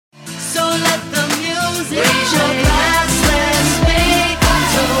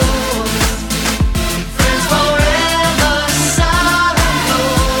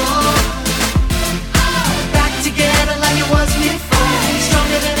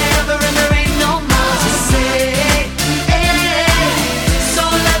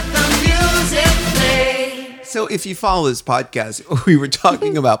if you follow this podcast, we were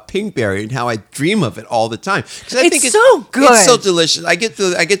talking about pinkberry and how I dream of it all the time. Because I think it's so good. It's so delicious. I get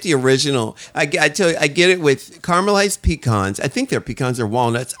the original. I tell you, I get it with caramelized pecans. I think they're pecans or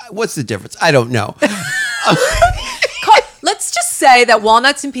walnuts. What's the difference? I don't know. Let's just say that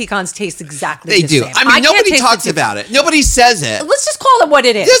walnuts and pecans taste exactly the same. I mean, nobody talks about it. Nobody says it. Let's just call it what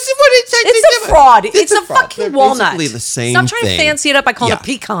it is. This is what it's a fraud. It's a fraud. fucking They're walnut. basically the same Stop trying thing. to fancy it up by calling it a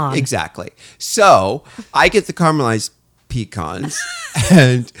pecan. Exactly. So I get the caramelized pecans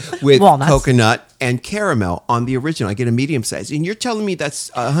and with Walnuts. coconut and caramel on the original. I get a medium size. And you're telling me that's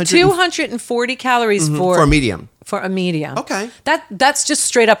 240 calories for a medium. For a medium. Okay. That's just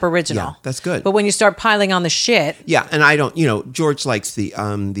straight up original. Yeah, that's good. But when you start piling on the shit. Yeah, and I don't, George likes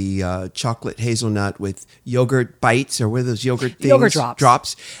the chocolate hazelnut with yogurt bites, or what are those yogurt things? Yogurt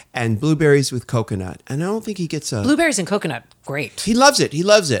drops. And blueberries with coconut. And I don't think he gets a... Blueberries and coconut, great. He loves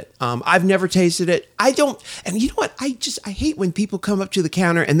it. I've never tasted it. I don't... And you know what? I hate when people come up to the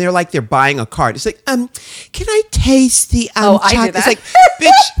counter and they're like they're buying a cart. It's like, can I taste the chocolate? I do that. It's like,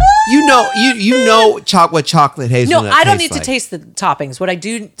 bitch, you know what chocolate hazelnut No, I don't need tastes to taste the toppings. What I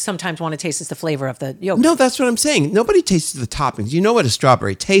do sometimes want to taste is the flavor of the yogurt. No, that's what I'm saying. Nobody tastes the toppings. You know what a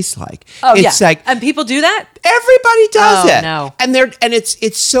strawberry tastes like. Oh, it's yeah. like... And people do that? Everybody does it. No. And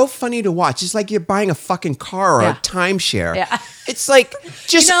it's so funny to watch. It's like you're buying a fucking car or a timeshare. Yeah. It's like,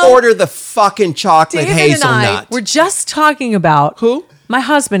 just order the fucking chocolate David hazelnut. and I were just talking about... Who? My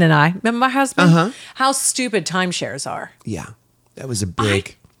husband and I. Remember my husband? Uh-huh. How stupid timeshares are. Yeah. That was a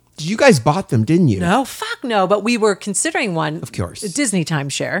big... You guys bought them, didn't you? No, fuck no. But we were considering one. Of course. A Disney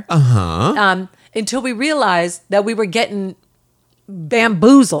timeshare. Uh-huh. Until we realized that we were getting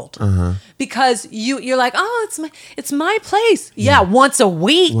bamboozled. Uh-huh. Because you're like, oh, it's my place. Yeah, once a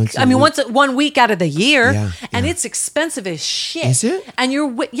week. Once 1 week out of the year. Yeah, and it's expensive as shit. Is it? And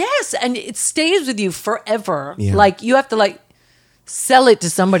yes, and it stays with you forever. Yeah. Like you have to sell it to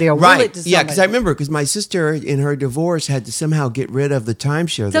somebody or will it to somebody. Yeah, because I remember my sister in her divorce had to somehow get rid of the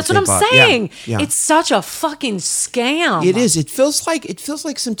timeshare. That's that what they I'm bought. saying. Yeah. It's such a fucking scam. It is. It feels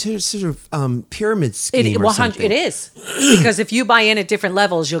like some sort of pyramid scheme or something. It is. Because if you buy in at different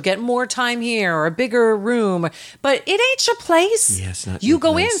levels, you'll get more time here or a bigger room. But it ain't your place. Yeah, it's not you your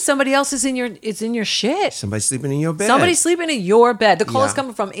go place. in, somebody else is in your shit. Somebody's sleeping in your bed. Somebody's sleeping in your bed. The call is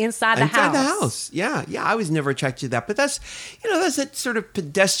coming from inside the house. Inside the house. Yeah. Yeah. I was never attracted to that. But that's that sort of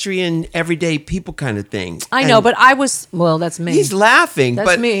pedestrian, everyday people kind of thing. I know, but that's me. He's laughing, That's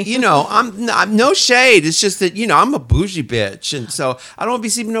but me. I'm no shade. It's just that, I'm a bougie bitch. And so I don't want to be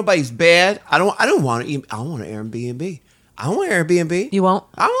sleeping in nobody's bed. I don't want to, I want an Airbnb. I want Airbnb. You won't?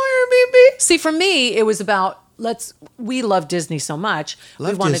 I want Airbnb. See, for me, it was about we love Disney so much.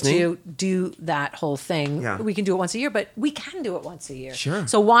 We wanted to do that whole thing. Yeah. We can do it once a year, but we can do it once a year. Sure.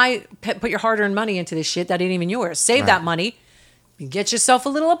 So why put your hard-earned money into this shit that ain't even yours? Save that money. Get yourself a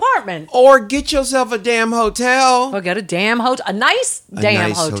little apartment. Or get yourself a damn hotel. Or get a damn hotel. A nice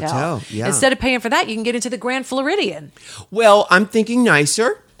hotel. Hotel, yeah. Instead of paying for that, you can get into the Grand Floridian. Well, I'm thinking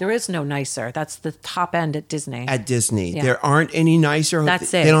nicer. There is no nicer. That's the top end at Disney. At Disney. Yeah. There aren't any nicer.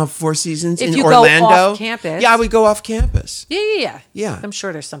 That's it. They don't have Four Seasons If in you Orlando. go off campus. Yeah, we go off campus. Yeah. I'm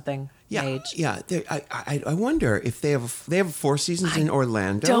sure there's something made. Yeah. I wonder if they have a Four Seasons in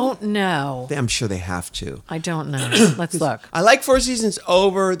Orlando. Don't know. I'm sure they have to. I don't know. Let's look. I like Four Seasons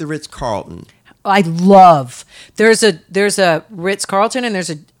over the Ritz-Carlton. I love. There's a Ritz-Carlton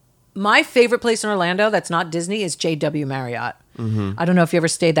and my favorite place in Orlando that's not Disney is JW Marriott. Mm-hmm. I don't know if you ever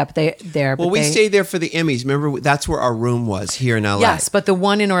stayed there. Well, we stayed there for the Emmys. Remember, that's where our room was here in LA. Yes, but the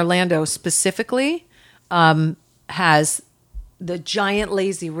one in Orlando specifically has the giant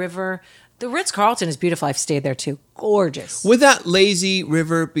lazy river. The Ritz-Carlton is beautiful. I've stayed there too. Gorgeous. Would that lazy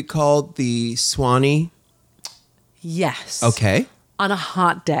river be called the Swanee? Yes. Okay. On a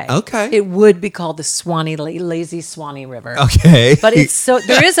hot day. Okay. It would be called the lazy Swanee River. Okay. But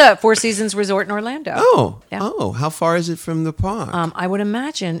there is a Four Seasons resort in Orlando. Oh. Yeah. Oh, how far is it from the park? I would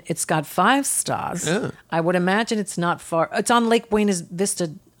imagine it's got 5 stars. Yeah. I would imagine it's not far. It's on Lake Buena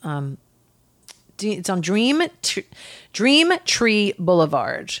Vista. It's on Dream Tree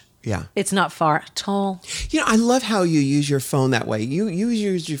Boulevard. Yeah. It's not far at all. I love how you use your phone that way. You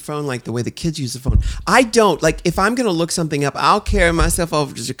use your phone like the way the kids use the phone. I don't. Like, if I'm going to look something up, I'll carry myself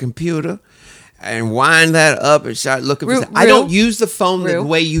over to the computer and wind that up and start looking for something. I don't use the phone the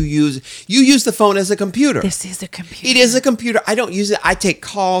way you use. You use the phone as a computer. This is a computer. It is a computer. I don't use it. I take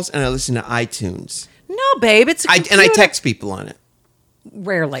calls and I listen to iTunes. No, babe, it's a computer. And I text people on it.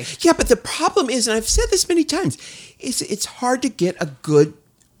 Rarely. Yeah, but the problem is, and I've said this many times, it's hard to get a good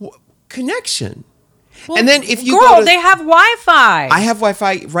connection. Well, and then if you girl, go to, they have Wi-Fi. I have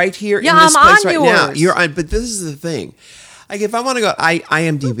Wi-Fi right here Yeah, in this I'm place on right now. yours. You're on, but this is the thing. Like if I want to go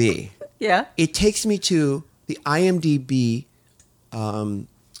IMDb, yeah. it takes me to the IMDb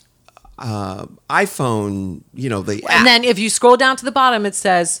iPhone, the app. And then if you scroll down to the bottom, it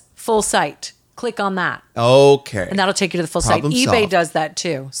says full site. Click on that. Okay. And that'll take you to the full Problem site. eBay solved. does that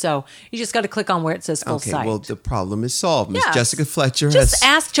too. So you just got to click on where it says full Okay, site. well, the problem is solved. Miss Yes. Jessica Fletcher Just has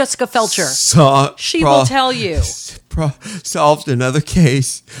ask Jessica Felcher. She will will tell you. Solved another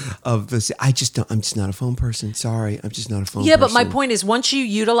case of this. I'm just not a phone person. Sorry, I'm just not a phone person. Yeah, but my point is once you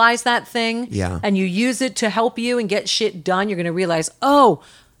utilize that thing Yeah. and you use it to help you and get shit done, you're going to realize, oh,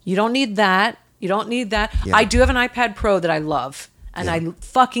 you don't need that. You don't need that. Yeah. I do have an iPad Pro that I love. And Yeah. I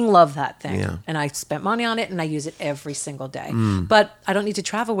fucking love that thing. Yeah. And I spent money on it and I use it every single day. But I don't need to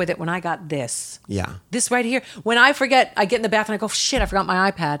travel with it when I got this. Yeah. This right here. When I forget, I get in the bath and I go, shit, I forgot my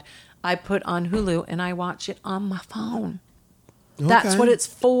iPad. I put on Hulu and I watch it on my phone. That's Okay. what it's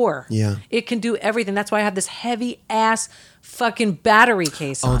for. Yeah. It can do everything. That's why I have this heavy ass fucking battery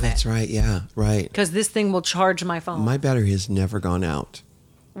case on Oh, it. that's right. Yeah, right. Because this thing will charge my phone. My battery has never gone out.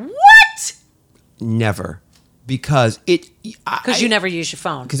 What? Never. Because it. Because you never use your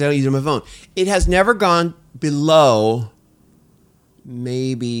phone. Because I don't use it on my phone. It has never gone below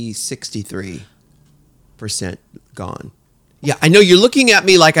maybe 63% gone. Yeah, I know you're looking at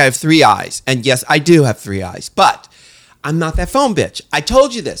me like I have three eyes. And yes, I do have three eyes. But I'm not that phone bitch. I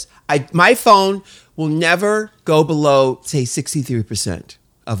told you this. My phone will never go below, say, 63%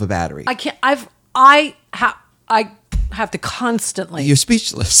 of a battery. I can't. I have to constantly. You're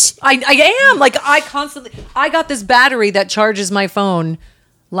speechless. I am like I got this battery that charges my phone.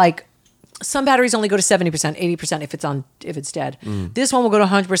 Like some batteries only go to 70%, 80% if it's dead. This one will go to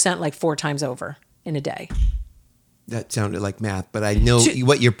 100% like 4 times over in a day. That sounded like math, but I know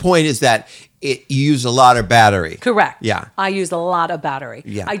what your point is that you use a lot of battery. Correct. Yeah. I use a lot of battery.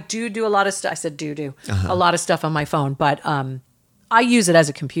 Yeah. I do a lot of stuff. I said do a lot of stuff on my phone, but I use it as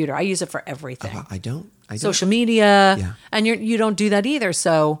a computer. I use it for everything. I don't. Social media, Yeah. and you don't do that either.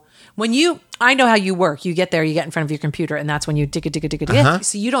 So when I know how you work. You get there, you get in front of your computer, and that's when you dig it.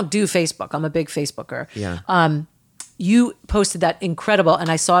 So you don't do Facebook. I'm a big Facebooker. Yeah. You posted that incredible, and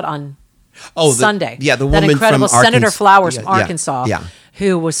I saw it on Sunday. The that woman incredible from Senator Arkansas. Flowers from Yeah, yeah, Arkansas, yeah.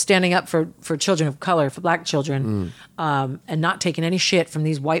 who was standing up for children of color, for black children, and not taking any shit from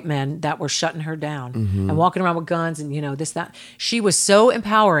these white men that were shutting her down and walking around with guns and this, that. She was so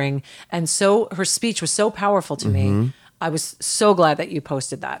empowering, and her speech was so powerful to me. I was so glad that you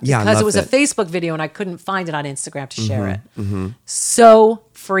posted that Yeah, I because it loved was it. a Facebook video and I couldn't find it on Instagram to share it. So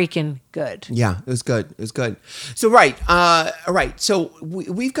freaking good. Yeah, it was good. It was good. So right, all right. So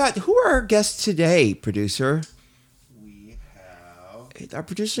we've got who are our guests today, producer? We have Our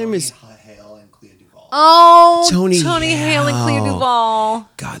producer name is Hale and Clea DuVall. Oh, Tony Hale and Clea Hale. DuVall.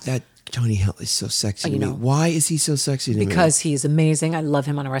 God. That Tony Hale is so sexy to me. know. Why is he so sexy to me? Because he is amazing. I love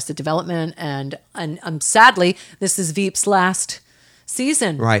him on Arrested Development, and sadly, this is Veep's last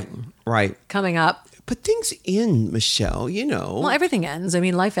season. Right. Coming up. But things end, Michelle. Well, everything ends. I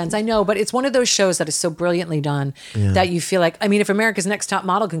mean, life ends. I know, but it's one of those shows that is so brilliantly done that you feel like, I mean, if America's Next Top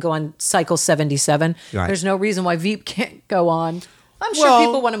Model can go on cycle 77, Right. there's no reason why Veep can't go on. I'm sure Well,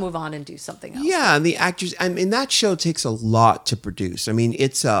 people want to move on and do something else. Yeah, and the actors. I mean, that show takes a lot to produce. I mean,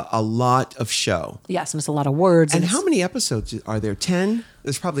 it's a lot of show. Yes, and it's a lot of words. And it's, how many episodes are there? 10?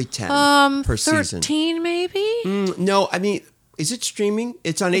 There's probably 10 per 13 season. maybe? No, I mean, is it streaming?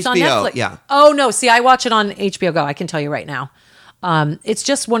 It's on It's HBO. on Netflix. Yeah. Oh, no. See, I watch it on HBO Go. I can tell you right now. It's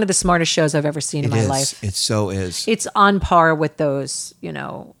just one of the smartest shows I've ever seen in my life. It so is. It's on par with those,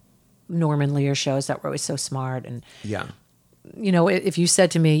 Norman Lear shows that were always so smart. And, Yeah. if you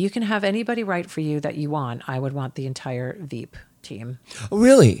said to me, you can have anybody write for you that you want, I would want the entire Veep team. Oh,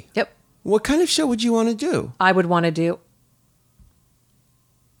 really? Yep. What kind of show would you want to do? I would want to do.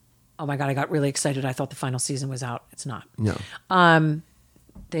 Oh my God, I got really excited. I thought the final season was out. It's not. No.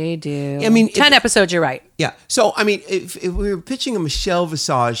 They do. I mean, 10 episodes, you're right. Yeah. So, I mean, if we were pitching a Michelle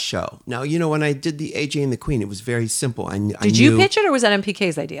Visage show, now, when I did the AJ and the Queen, it was very simple. Did you pitch it or was that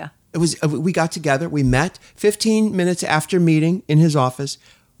MPK's idea? It was. We got together. We met 15 minutes after meeting in his office.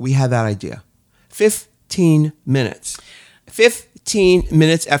 We had that idea. 15 minutes. 15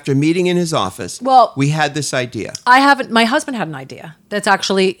 minutes after meeting in his office. Well, we had this idea. My husband had an idea that's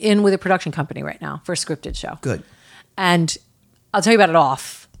actually in with a production company right now for a scripted show. Good. And I'll tell you about it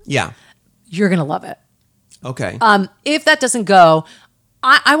off. Yeah. You're going to love it. Okay. If that doesn't go,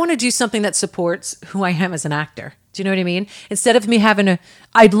 I want to do something that supports who I am as an actor. Do you know what I mean? Instead of me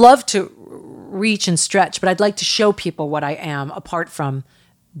I'd love to reach and stretch, but I'd like to show people what I am apart from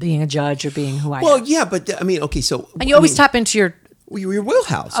being a judge or being who I Well, am. yeah, but I mean, okay, so And you always tap into your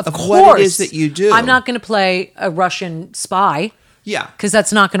wheelhouse of course. what it is that you do. I'm not going to play a Russian spy Yeah. because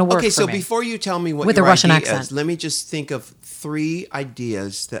that's not going to work Okay, for so me. before you tell me what With your a Russian idea accent. is, let me just think of 3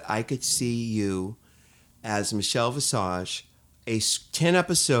 ideas that I could see you as Michelle Visage, a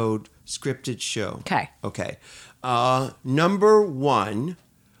 10-episode scripted show. Okay. Okay. Number 1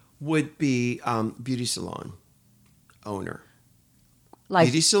 would be beauty salon owner. Like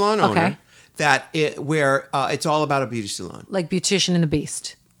Beauty salon owner. Where it's all about a beauty salon. like Beautician and the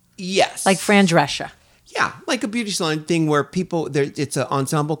Beast, Yes. like Fran Drescher. Yeah, like a beauty salon thing where it's an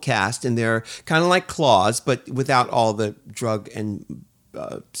ensemble cast and they're kind of like Claws, but without all the drug and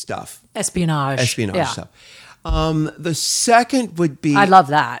stuff, Espionage yeah. stuff. The second would be. I love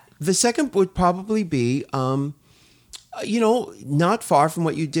that. The second would probably be, not far from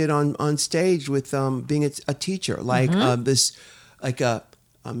what you did on stage with being a teacher, like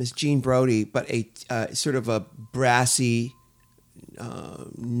Miss Jean Brody, but a sort of a brassy,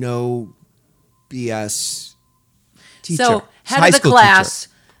 no BS teacher. So High head of the school class,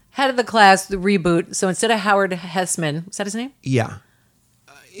 teacher. the reboot. So instead of Howard Hessman, was that his name? Yeah.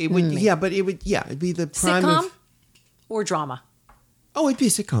 It would, it'd be the prime Sitcom of, or drama? oh, it'd be a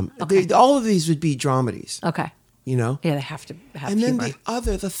sitcom. Okay. All of these would be dramedies, Okay. you know? Yeah, they have to have And then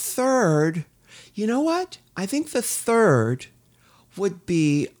humor. the third, you know what? I think the third would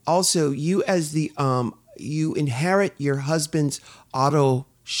be also you as you inherit your husband's auto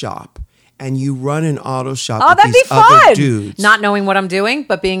shop and you run an auto shop Oh, with that'd these be fun. other dudes. Not knowing what I'm doing,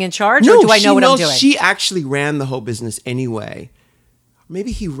 but being in charge, or do I know what I'm doing? She actually ran the whole business anyway.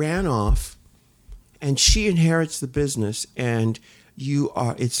 Maybe he ran off and she inherits the business and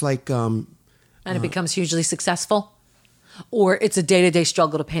it's like And it becomes hugely successful, or it's a day-to-day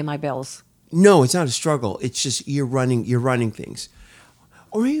struggle to pay my bills. no, it's not a struggle. It's just you're running things.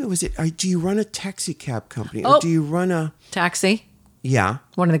 Or maybe do you run a taxi cab company or Oh. do you run a Taxi, yeah.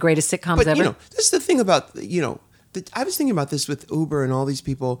 one of the greatest sitcoms But ever. this is the thing about I was thinking about this with Uber and all these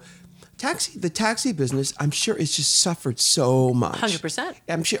people. The taxi business, I'm sure, it's just suffered so much. 100%.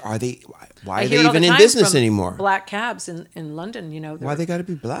 I'm sure. Why I are hear they it all the even in time business from anymore? Black cabs in London, Why they got to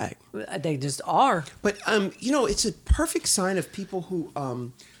be black? they just are. But it's a perfect sign of people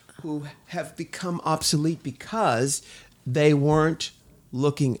who have become obsolete because they weren't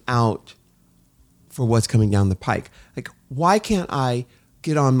looking out for what's coming down the pike. Like, why can't I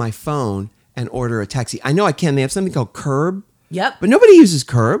get on my phone and order a taxi? I know I can. They have something called Curb. Yep. But nobody uses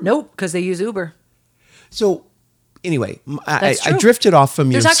Curb. Nope, because they use Uber. So anyway, I True. drifted off from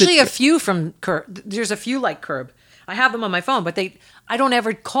There's your actually a few from Curb. There's a few like Curb. I have them on my phone, but I don't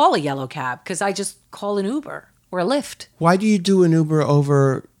ever call a yellow cab because I just call an Uber or a Lyft. Why do you do an Uber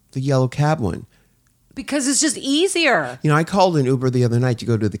over the yellow cab one? Because it's just easier. I called an Uber the other night to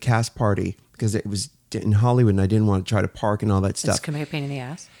go to the cast party because it was in Hollywood and I didn't want to try to park and all that stuff. It's a pain in the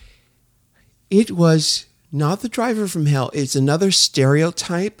ass. It was not the driver from Hale. It's another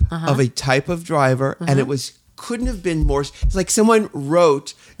stereotype of a type of driver, and it couldn't have been more. It's like someone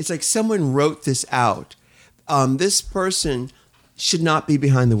wrote this out. This person should not be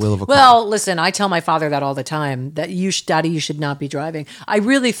behind the wheel of a car. Well, listen, I tell my father that all the time, that Daddy, you should not be driving. I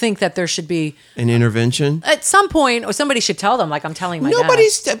really think that there should be, An intervention. at some point, or somebody should tell them, like I'm telling my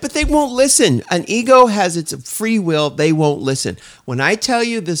dad. But they won't listen. An ego has its free will. They won't listen. When I tell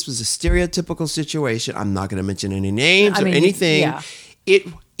you this was a stereotypical situation, I'm not going to mention any names I or mean, anything. yeah.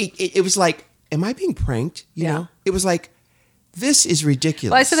 It was like, am I being pranked? You Yeah. know? It was like, this is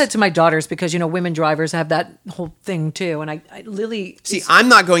ridiculous. Well, I said that to my daughters because, women drivers have that whole thing too. And I Lily... See, I'm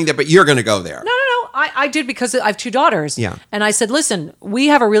not going there, but you're going to go there. No. I did because I have 2 daughters. Yeah. And I said, listen, we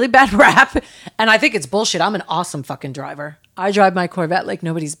have a really bad rap. And I think it's bullshit. I'm an awesome fucking driver. I drive my Corvette like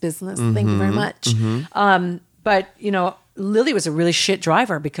nobody's business. Thank you very much. But, Lily was a really shit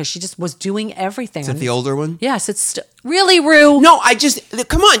driver because she just was doing everything. Is that the older one? Yes. It's really Rue. No,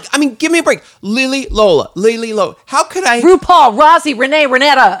 come on. I mean, give me a break. Lily Lola. How could I? RuPaul, Rozzy, Renee,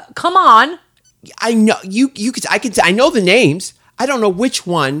 Renetta. Come on. I know I know the names. I don't know which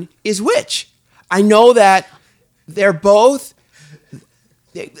one is which. I know that they're both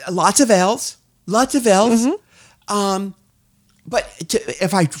lots of L's. Mm-hmm. But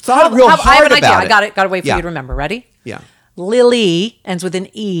if I thought real I have hard an idea. about it, I got to wait for Yeah. you to remember. Ready? Yeah. Lily ends with an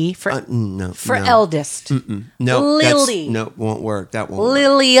E for eldest. No, Lily. no, won't work. That won't work.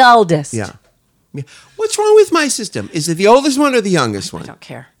 Lily eldest. Yeah. Yeah. What's wrong with my system? Is it the oldest one or the youngest one? I don't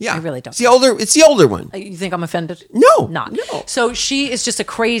care. Yeah. I really don't. It's the older one. You think I'm offended? No. Not. No. So she is just a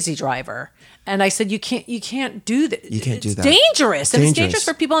crazy driver. And I said, you can't do that. You can't do that. Dangerous. And it's dangerous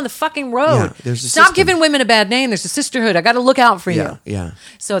for people on the fucking road. Yeah, there's a Stop system. giving women a bad name. There's a sisterhood. I got to look out for you. Yeah.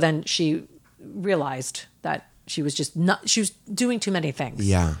 So then she realized that she was doing too many things.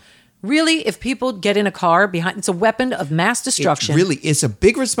 Yeah. Really, if people get in a car behind, it's a weapon of mass destruction. It's a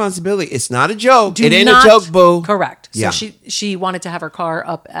big responsibility. It's not a joke. Do it ain't not- a joke, boo. Correct. Yeah. So she wanted to have her car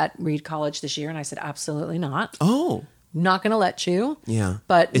up at Reed College this year, and I said, absolutely not. Oh. Not going to let you. Yeah.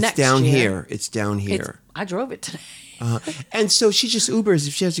 But it's next down year, here. It's down here. I drove it today. And so she just Ubers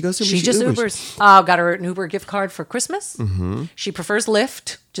if she has to go somewhere. She just Ubers. Got her an Uber gift card for Christmas. Mm-hmm. She prefers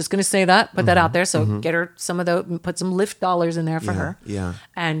Lyft. Just going to say that. Put that out there. So get her some of those. Put some Lyft dollars in there for her. Yeah.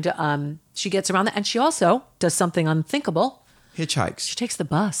 And she gets around that. And she also does something unthinkable. Hitchhikes. She takes the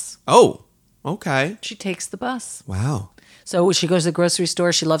bus. Oh, okay. She takes the bus. Wow. So she goes to the grocery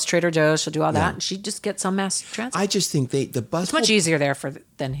store. She loves Trader Joe's. She'll do all that. Yeah. And she just gets on mass transit. I just think the bus. It's much easier there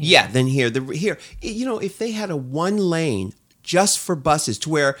than here. Yeah, than here. Here, if they had a one lane just for buses to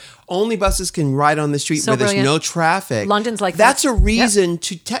where only buses can ride on the street So where there's brilliant. no traffic. London's like that's that. a reason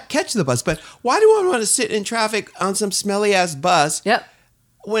to catch the bus. But why do I want to sit in traffic on some smelly ass bus? Yep.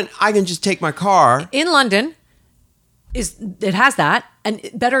 When I can just take my car. In London, it has that. And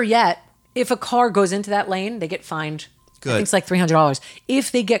better yet, if a car goes into that lane, they get fined. Good. I think it's like $300.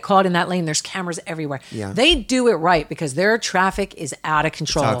 If they get caught in that lane, there's cameras everywhere. Yeah. They do it right because their traffic is out of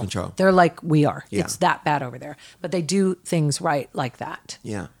control. It's out of control. They're like we are. Yeah. It's that bad over there. But they do things right like that.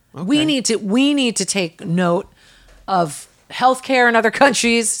 Yeah. Okay. We need to take note of healthcare in other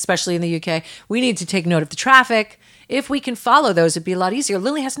countries, especially in the UK. We need to take note of the traffic. If we can follow those, it'd be a lot easier.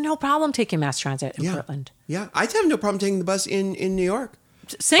 Lily has no problem taking mass transit in Portland. Yeah. I have no problem taking the bus in New York.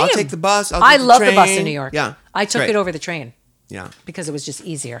 Same. I'll take the bus. I love the bus train. in New York. Yeah. I took Great. it over the train. Yeah. Because it was just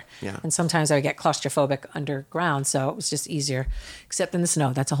easier. Yeah. And sometimes I would get claustrophobic underground, so it was just easier. Except in the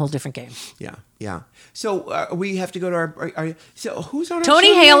snow, that's a whole different game. Yeah. Yeah. So we have to go to our so who's on our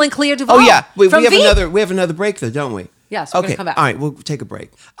Tony show Hale again? and Clea DuVall. Oh yeah. We from have Veep. we have another break though, don't we? Yes, we're gonna come back. All right, we'll take a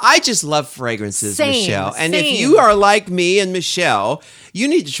break. I just love fragrances, Same, Michelle. And if same. you are like me and Michelle, you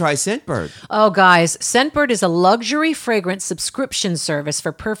need to try Scentbird. Oh, guys, Scentbird is a luxury fragrance subscription service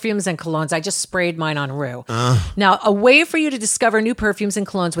for perfumes and colognes. I just sprayed mine on Rue. Now, a way for you to discover new perfumes and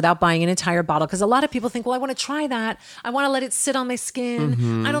colognes without buying an entire bottle, because a lot of people think, well, I want to try that. I want to let it sit on my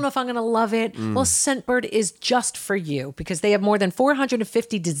skin. I don't know if I'm going to love it. Well, Scentbird is just for you because they have more than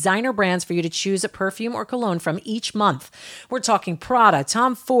 450 designer brands for you to choose a perfume or cologne from each month. We're talking Prada,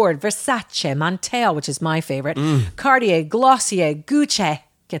 Tom Ford, Versace, Montel, which is my favorite, Cartier, Glossier, Gucci.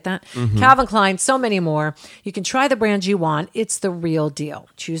 Get that? Calvin Klein, so many more. You can try the brand you want. It's the real deal.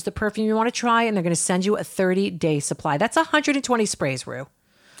 Choose the perfume you want to try, and they're going to send you a 30-day supply. That's 120 sprays, Rue.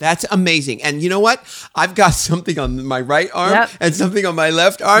 That's amazing. And you know what? I've got something on my right arm Yep. and something on my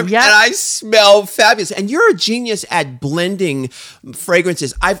left arm, Yep. and I smell fabulous. And you're a genius at blending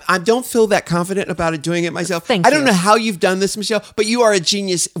fragrances. I don't feel that confident about it doing it myself. Thank I don't you. know how you've done this, Michelle, but you are a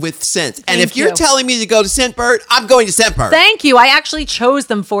genius with scents. And Thank if you're you. telling me to go to Scentbird, I'm going to Scentbird. Thank you. I actually chose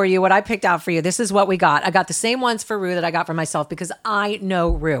them for you, what I picked out for you. This is what we got. I got the same ones for Rue that I got for myself because I know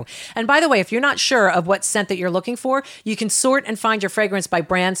Rue. And by the way, if you're not sure of what scent that you're looking for, you can sort and find your fragrance by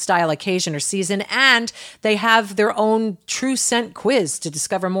brand, style, occasion, or season. And they have their own true scent quiz to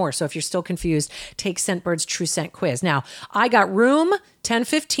discover more. So if you're still confused, take Scentbird's true scent quiz. Now, I got Room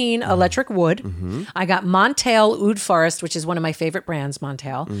 1015 Electric Wood. I got Montel Oud Forest, which is one of my favorite brands,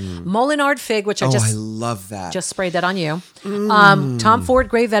 Montel. Molinard Fig, which I I just love that. just sprayed that on you. Tom Ford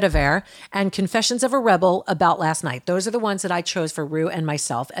Grey Vetiver and Confessions of a Rebel About Last Night. Those are the ones that I chose for Rue and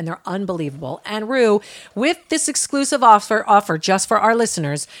myself, and they're unbelievable. And Rue, with this exclusive offer just for our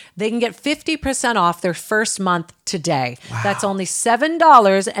listeners, they can get 50% off their first month today. That's only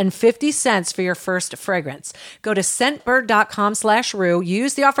 $7.50 for your first fragrance. Go to scentbird.com/Rue.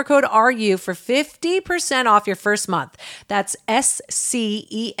 Use the offer code RU for 50% off your first month. That's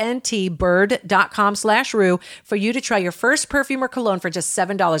SCENT bird.com/Rue for you to try your first perfume or cologne for just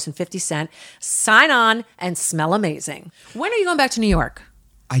 $7.50. Sign on and smell amazing. When are you going back to New York?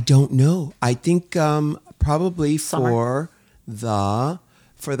 I don't know. I think probably Summer.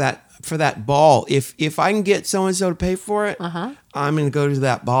 for that ball. If I can get so and so to pay for it, I'm going to go to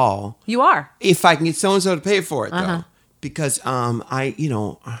that ball. You are. If I can get so and so to pay for it, Uh-huh. though, because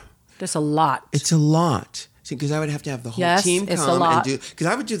There's a lot. it's a lot. See, because I would have to have the whole Yes, team it's a come lot. and do. Because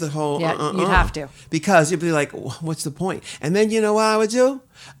I would do the whole. Yeah, you'd have to. Because it'd be like, what's the point? And then you know what I would do?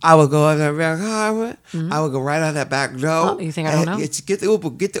 I would go out there back. I would go right out that back door. Oh, you think I don't know? It's get the Uber.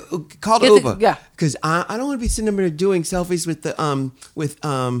 Call the Uber. Yeah. Because I don't want to be sitting there doing selfies with the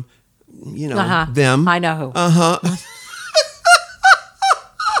them. I know who. Uh-huh.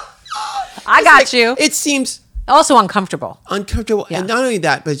 I got you. It seems Also uncomfortable. Yeah. And not only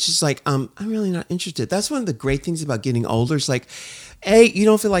that, but it's just like, I'm really not interested. That's one of the great things about getting older. It's like, A, you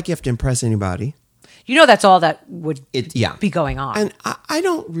don't feel like you have to impress anybody. That's all that would Yeah. be going on. And I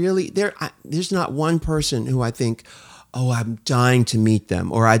don't really, there's not one person who I think, oh, I'm dying to meet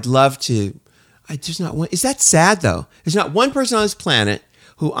them, or I'd love to. There's not one. Is that sad though? There's not one person on this planet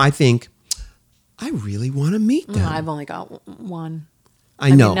who I think, I really want to meet them. I've only got one. I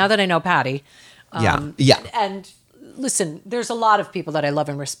know. Mean, now that I know Patty. Yeah. And listen, there's a lot of people that I love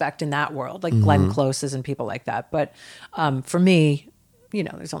and respect in that world, like Glenn Closes and people like that. But for me,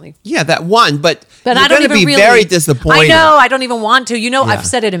 there's only that one. But I you're don't going to even be really, very disappointed. I know. I don't even want to. I've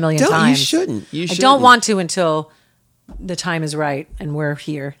said it a million times. You shouldn't. I don't want to until the time is right and we're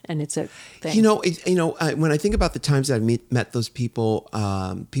here and it's a thing. When I think about the times that I met those people,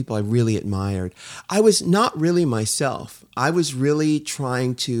 people I really admired, I was not really myself. I was really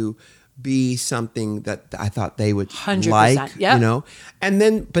trying to be something that I thought they would 100%, like, yep. And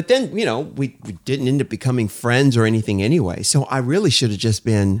then, we didn't end up becoming friends or anything anyway. So I really should have just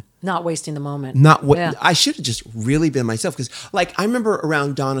been not wasting the moment. I should have just really been myself. Because like, I remember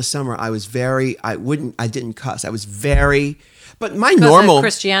around Donna Summer, I didn't cuss. I was very, but my normal the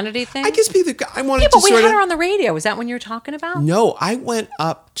Christianity thing. I guess I wanted to but we sort had of. her on the radio. Is that when you were talking about? No, I went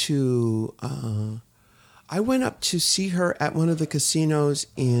up to see her at one of the casinos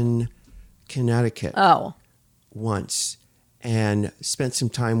in Connecticut. Oh, once, and spent some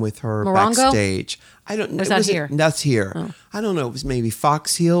time with her Morongo? backstage. I don't know. Was that here? That's here. Oh. I don't know. It was maybe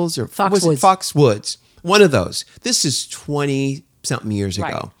Fox Hills or Foxwoods. Foxwoods. One of those. This is 20-something years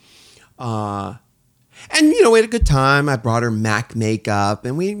Right. ago. And we had a good time. I brought her MAC makeup,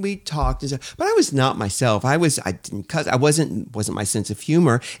 and we talked and stuff. But I was not myself. I didn't cuss. I wasn't my sense of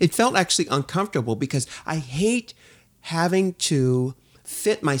humor. It felt actually uncomfortable because I hate having to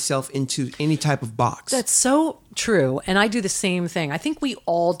fit myself into any type of box. That's so true. And I do the same thing. I think we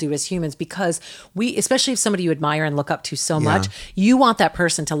all do as humans because especially if somebody you admire and look up to so much, you want that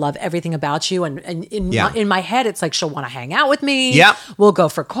person to love everything about you. And in my head, it's like, she'll want to hang out with me. Yep. We'll go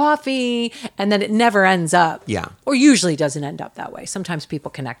for coffee. And then it never ends up. Yeah. Or usually doesn't end up that way. Sometimes people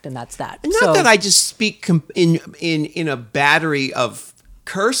connect and that's that. Not that I just speak in a battery of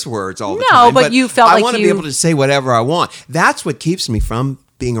curse words all the No, time. but you felt I like want to be able to say whatever I want. That's what keeps me from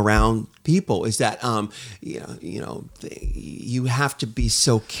being around people. Is that you have to be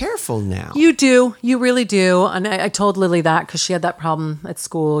so careful now. You do. You really do. And I told Lily that because she had that problem at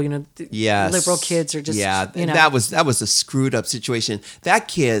school. Yes. Liberal kids are just, that was a screwed up situation. That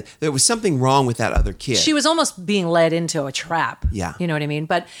kid, there was something wrong with that other kid. She was almost being led into a trap. Yeah. You know what I mean?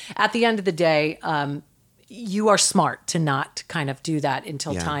 But at the end of the day, you are smart to not kind of do that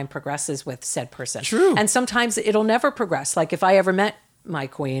until time progresses with said person. True. And sometimes it'll never progress. Like if I ever met my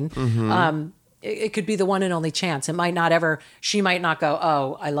queen, it could be the one and only chance. It might not ever, she might not go,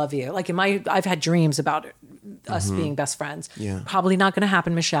 oh, I love you. Like I've had dreams about us being best friends. Yeah. Probably not going to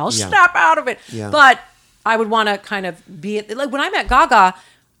happen, Michelle. Snap out of it. Yeah. But I would want to kind of be, like when I met Gaga,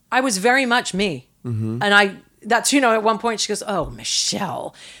 I was very much me. And that's, at one point she goes, oh,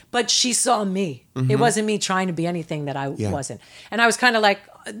 Michelle. But she saw me. It wasn't me trying to be anything that I wasn't. And I was kind of like,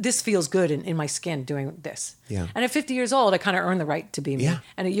 this feels good in my skin doing this. Yeah. And at 50 years old, I kind of earned the right to be me. Yeah.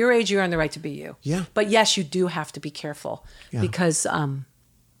 And at your age, you earn the right to be you. Yeah. But yes, you do have to be careful because...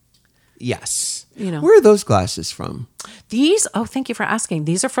 yes. Where are those glasses from? These, thank you for asking.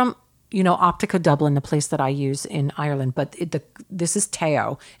 These are from... Optica Dublin, the place that I use in Ireland, but this is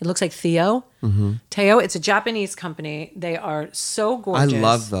Teo. It looks like Theo. Teo, it's a Japanese company. They are so gorgeous. I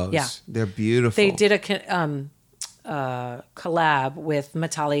love those. Yeah. They're beautiful. They did a collab with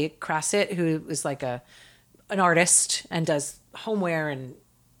Matali Krasit, who is like an artist and does homeware and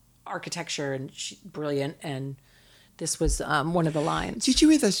architecture, and she's brilliant. And this was one of the lines. Did you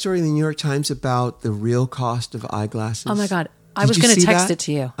read that story in the New York Times about the real cost of eyeglasses? Oh my God. I was going to text it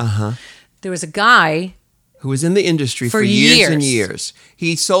to you. Uh-huh. There was a guy who was in the industry for years and years.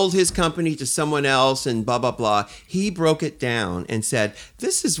 He sold his company to someone else and blah, blah, blah. He broke it down and said,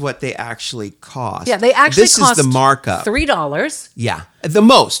 this is what they actually cost. Yeah, they actually this cost is the markup. $3. Yeah, the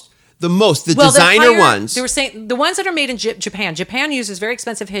most. The most, the Well, designer ones. They were saying the ones that are made in Japan. Japan uses very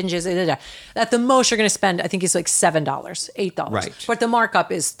expensive hinges. At the most, you're going to spend, I think it's like $7, $8. Right. But the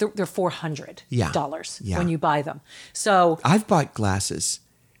markup is they're $400 Yeah. when you buy them. So I've bought glasses.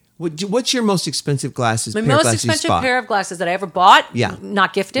 What's your most expensive glasses? my pair of most glasses you expensive bought? pair of glasses that I ever bought, Yeah.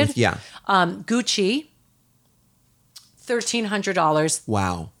 not gifted, Yeah. Gucci, $1,300.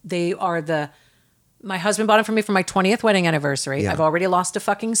 Wow. They are my husband bought them for me for my 20th wedding anniversary. Yeah. I've already lost a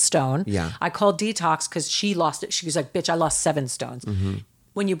fucking stone. Yeah. I called Detox because she lost it. She was like, bitch, I lost 7 stones. Mm-hmm.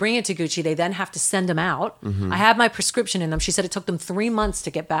 When you bring it to Gucci, they then have to send them out. I have my prescription in them. She said it took them 3 months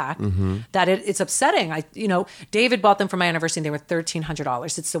to get back. That it's upsetting. David bought them for my anniversary and they were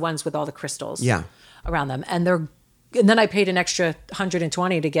 $1,300. It's the ones with all the crystals around them. And then I paid an extra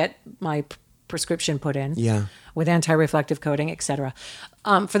 $120 to get my prescription put in. Yeah. With anti-reflective coating, etc.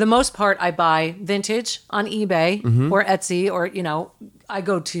 For the most part, I buy vintage on eBay or Etsy, or I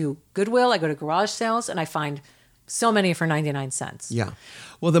go to Goodwill, I go to garage sales, and I find so many for 99 cents. Yeah.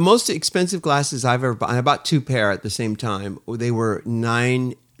 Well, the most expensive glasses I've ever bought, I bought 2 pair at the same time. They were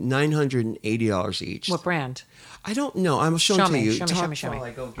 $980 each. What brand? I don't know. I'm showing to you. Show me.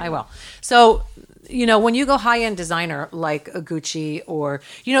 I will. So, when you go high-end designer like a Gucci or,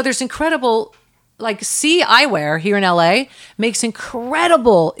 there's incredible. Like C Eyewear here in LA makes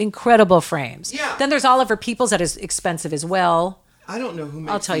incredible frames. Yeah. Then there's Oliver Peoples that is expensive as well. I don't know who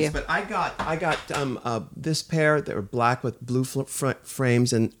makes I'll tell these, you. but I got this pair that were black with blue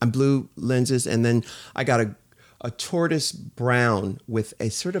frames and blue lenses, and then I got a tortoise brown with a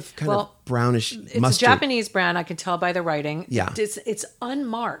sort of kind of brownish It's mustard. a Japanese brand. I can tell by the writing. Yeah. It's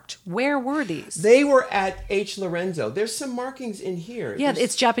unmarked. Where were these? They were at H. Lorenzo. There's some markings in here. Yeah,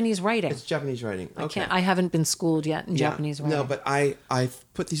 it's Japanese writing. It's Japanese writing. Okay. I haven't been schooled yet in Japanese writing. No, but I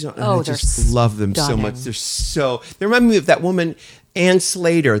put these on and Oh, I they're just love them so much. They remind me of that woman, Ann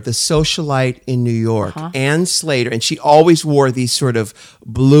Slater, the socialite in New York. Ann Slater, and she always wore these sort of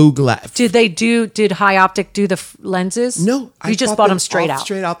blue glass. Did High Optic do the lenses? No, you just bought them straight out.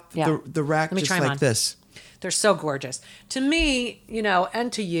 Straight out the rack, Let me just try like them on. this. They're so gorgeous. To me,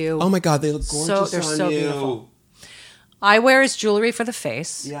 and to you. Oh my God, they look gorgeous they're on so you. beautiful. Eyewear is jewelry for the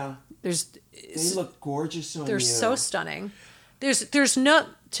face. Yeah, they look gorgeous on you. They're so stunning. There's no,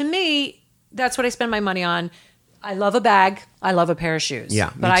 to me, that's what I spend my money on. I love a bag. I love a pair of shoes.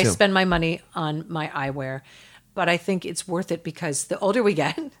 Yeah, but me I too. spend my money on my eyewear. But I think it's worth it because the older we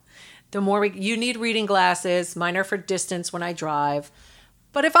get, the more you need reading glasses. Mine are for distance when I drive.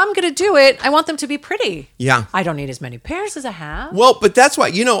 But if I'm going to do it, I want them to be pretty. Yeah. I don't need as many pairs as I have. Well, but that's why,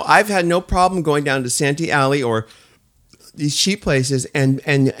 I've had no problem going down to Santee Alley or these cheap places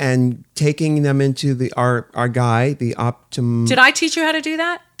and taking them into our guy, the Optimum. Did I teach you how to do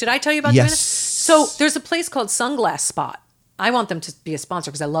that? Did I tell you about doing Yes. that? So there's a place called Sunglass Spot. I want them to be a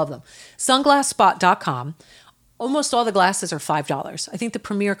sponsor because I love them. Sunglassspot.com. Almost all the glasses are $5. I think the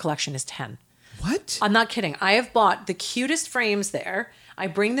Premier collection is $10. What? I'm not kidding. I have bought the cutest frames there. I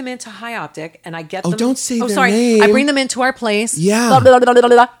bring them into High Optic and I get them. Oh, don't say their sorry. name. I bring them into our place. Yeah. Blah, blah, blah, blah, blah,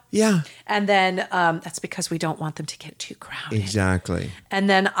 blah. Yeah. And then that's because we don't want them to get too crowded. Exactly. And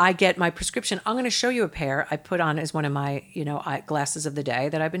then I get my prescription. I'm going to show you a pair I put on as one of my, glasses of the day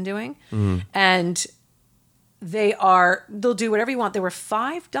that I've been doing. And they'll do whatever you want. They were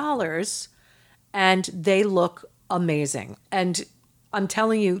 $5 and they look amazing. And I'm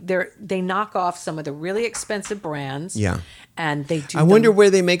telling you, they knock off some of the really expensive brands. Yeah. And they do. I wonder where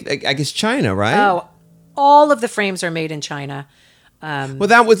they make, I guess China, right? Oh, all of the frames are made in China. Well,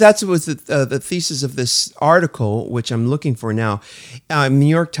 that was the thesis of this article, which I'm looking for now. New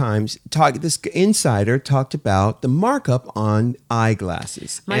York Times this insider talked about the markup on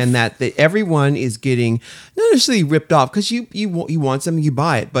eyeglasses, and that everyone is getting not necessarily ripped off because you want something, you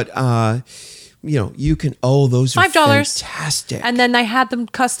buy it, but you can. Oh, those are $5. fantastic. And then I had them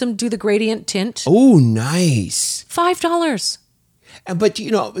custom do the gradient tint. Oh, nice. $5. But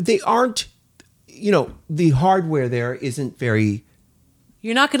they aren't. The hardware there isn't very.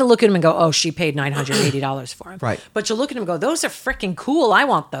 You're not going to look at them and go, oh, she paid $980 for them. Right. But you'll look at them and go, those are freaking cool. I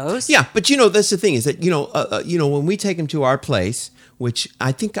want those. Yeah, but that's the thing is that when we take them to our place, which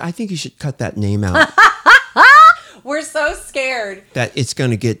I think you should cut that name out. We're so scared. That it's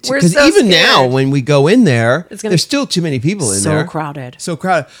going to get We're because so even scared. now when we go in there, It's gonna there's still too many people in there. So crowded. So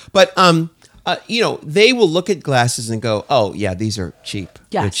crowded. But they will look at glasses and go, "Oh yeah, these are cheap.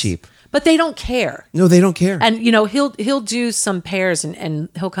 Yes. They're cheap." But they don't care. No, they don't care. And he'll do some pairs and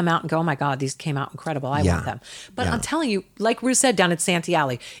he'll come out and go, oh my God, these came out incredible. I want them. But I'm telling you, like Ruth said, down at Santee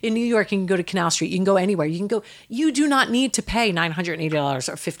Alley in New York, you can go to Canal Street, you can go anywhere. You do not need to pay $980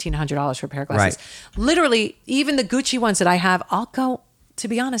 or $1,500 for a pair of glasses. Right. Literally, even the Gucci ones that I have, I'll go to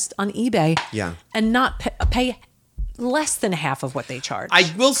be honest, on eBay. Yeah. And not pay less than half of what they charge.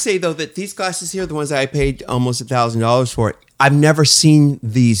 I will say though that these glasses here, the ones that I paid almost $1,000 for, I've never seen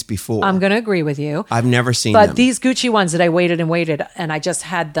these before. I'm going to agree with you. I've never seen But them. these Gucci ones that I waited and I just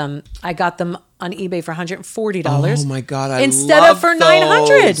had them. I got them on eBay for $140. Oh my God, I instead love of for those.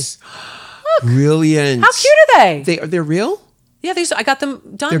 $900. Look, Brilliant. how cute are they? They're real? Yeah, I got them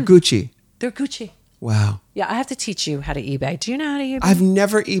done. They're Gucci. They're Gucci. Wow. Yeah, I have to teach you how to eBay. Do you know how to eBay? I've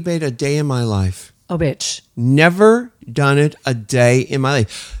never eBayed a day in my life. Oh, bitch. Never done it a day in my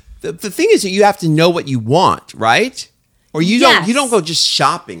life. The thing is that you have to know what you want, right? Or you don't go just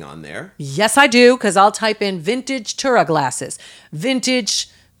shopping on there. Yes, I do, because I'll type in vintage Tura glasses, vintage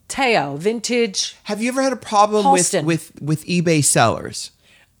Teo, vintage. Have you ever had a problem Halston. with eBay sellers?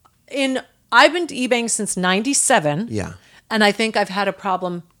 I've been eBaying since 97. Yeah. And I think I've had a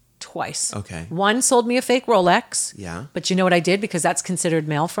problem twice. Okay. One sold me a fake Rolex. Yeah. But you know what I did? Because that's considered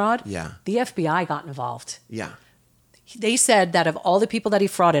mail fraud. Yeah. The FBI got involved. Yeah. They said that of all the people that he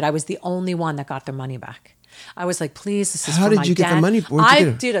frauded, I was the only one that got their money back. I was like, please, this is How for did my you get the dad. money? Where'd you get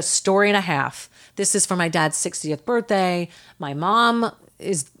I it? did a story and a half. This is for my dad's 60th birthday. My mom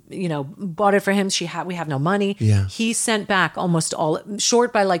bought it for him. We have no money. Yeah. He sent back almost all,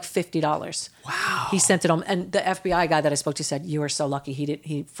 short by like $50. Wow. He sent it home. And the FBI guy that I spoke to said, you are so lucky.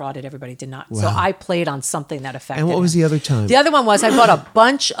 He frauded everybody, did not. So Wow. I played on something that affected And what was him. the other time? The other one was I bought a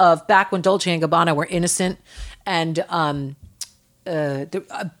bunch of, back when Dolce & Gabbana were innocent, and a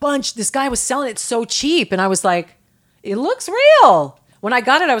bunch, this guy was selling it so cheap. And I was like, it looks real. When I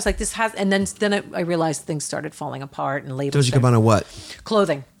got it, I was like, this has, and then I realized things started falling apart and labels. Dolce & Gabbana what?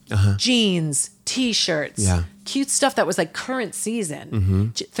 Clothing, jeans, T-shirts, Yeah. cute stuff that was like current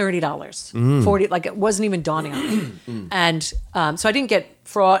season, $30, $40, like it wasn't even dawning on me. And so I didn't get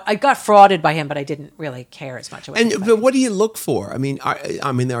fraud. I got frauded by him, but I didn't really care as much. But what do you look for? I mean,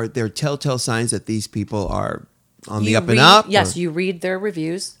 there are telltale signs that these people are on the up and up. Yes, or- you read their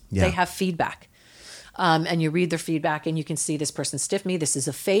reviews. Yeah. They have feedback. And you read their feedback and you can see this person stiffed me. This is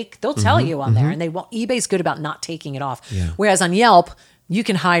a fake. They'll tell you on there, and eBay's good about not taking it off. Yeah. Whereas on Yelp, you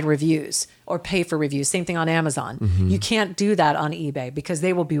can hide reviews or pay for reviews. Same thing on Amazon. You can't do that on eBay because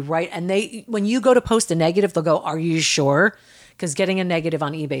they will be right. And when you go to post a negative, they'll go, "Are you sure?" Because getting a negative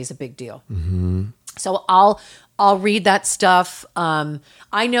on eBay is a big deal. So I'll read that stuff.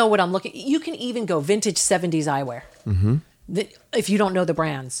 I know what I'm looking. You can even go vintage 70s eyewear. If you don't know the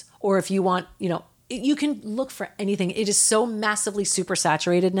brands, or if you want, you can look for anything. It is so massively super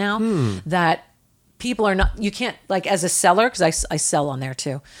saturated now that people are not, you can't, like as a seller, because I sell on there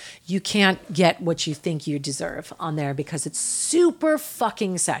too, you can't get what you think you deserve on there because it's super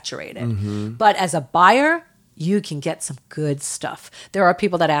fucking saturated. But as a buyer, you can get some good stuff. There are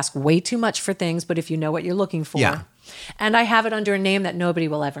people that ask way too much for things, but if you know what you're looking for. Yeah. And I have it under a name that nobody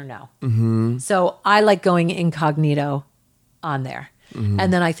will ever know. So I like going incognito on there.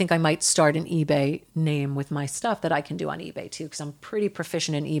 And then I think I might start an eBay name with my stuff that I can do on eBay too, because I'm pretty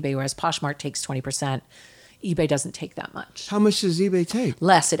proficient in eBay, whereas Poshmark takes 20%. eBay doesn't take that much. How much does eBay take?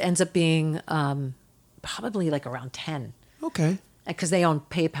 Less. It ends up being probably like around 10, Okay. because they own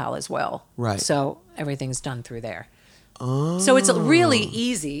PayPal as well. Right. So everything's done through there. So it's really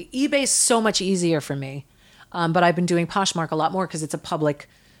easy. eBay's so much easier for me. But I've been doing Poshmark a lot more because it's a public,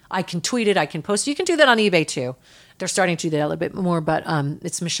 I can tweet it, I can post it. You can do that on eBay too. They're starting to do that a little bit more, but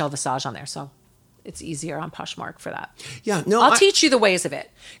it's Michelle Visage on there. So it's easier on Poshmark for that. Yeah. No, I'll teach you the ways of it.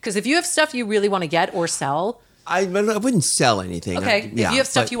 Because if you have stuff you really want to get or sell. I wouldn't sell anything. Okay. If you have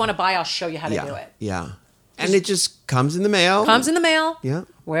stuff you want to buy, I'll show you how to do it. Yeah. And it just comes in the mail. Comes in the mail. Yeah.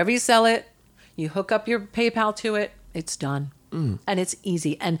 Wherever you sell it, you hook up your PayPal to it. It's done. And it's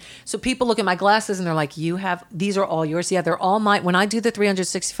easy. And so people look at my glasses and they're like, these are all yours. Yeah, they're all mine. When I do the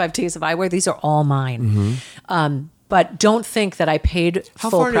 365 days of eyewear, these are all mine. But don't think that I paid How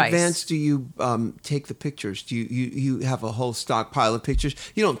full far in price. advance do you take the pictures? Do you have a whole stockpile of pictures?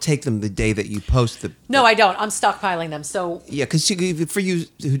 You don't take them the day that you post the. No, I don't. I'm stockpiling them. So Yeah, because for you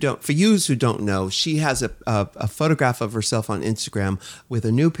who don't know, she has a photograph of herself on Instagram with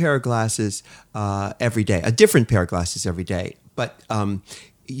a new pair of glasses every day, a different pair of glasses every day. But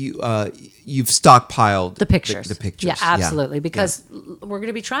you've stockpiled the pictures. The pictures. Yeah, absolutely. Because we're going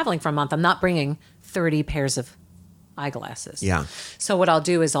to be traveling for a month. I'm not bringing 30 pairs of eyeglasses. Yeah. So what I'll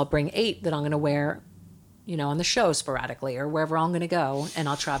do is I'll bring 8 that I'm going to wear, on the show sporadically or wherever I'm going to go, and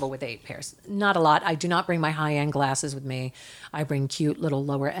I'll travel with 8 pairs. Not a lot. I do not bring my high-end glasses with me. I bring cute little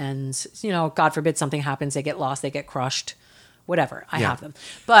lower ends. God forbid something happens, they get lost, they get crushed, whatever. I have them.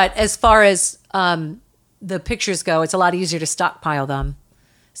 But as far as the pictures go, it's a lot easier to stockpile them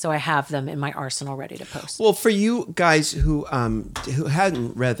So I have them in my arsenal ready to post. Well, for you guys who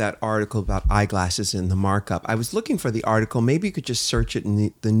hadn't read that article about eyeglasses and the markup, I was looking for the article. Maybe you could just search it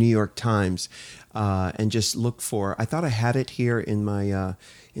in the New York Times and just look for. I thought I had it here in my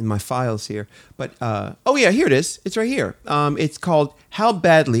files here, but oh yeah, here it is. It's right here. It's called "How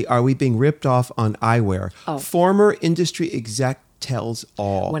Badly Are We Being Ripped Off on Eyewear?" Former industry exec tells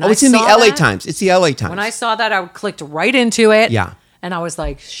all. It's in the LA Times. It's the LA Times. When I saw that, I clicked right into it. Yeah. And I was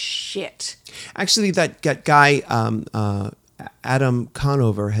like, shit. Actually, that guy, Adam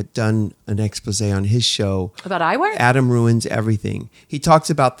Conover, had done an expose on his show. About eyewear? Adam Ruins Everything. He talks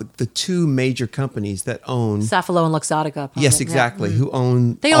about the two major companies that own... Safilo and Luxottica. Yes, exactly. Yeah. Who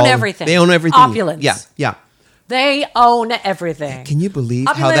own... They own everything. They own everything. Opulence. Yeah. They own everything. Can you believe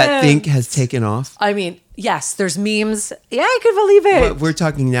Opulence. How that thing has taken off? I mean, yes, there's memes. Yeah, I could believe it. Well, we're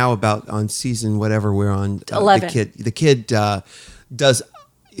talking now about on season whatever we're on. 11. The kid does...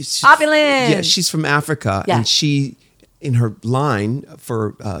 Opulence. Yeah, she's from Africa. Yeah. And she, in her line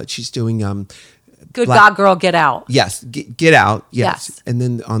for... she's doing... Good God, Girl, Get Out. Yes, Get Out. Yes. And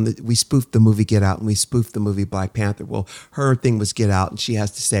then we spoofed the movie Get Out, and we spoofed the movie Black Panther. Well, her thing was Get Out, and she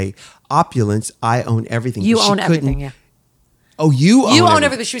has to say, opulence, I own everything. You own everything, yeah. Oh, you own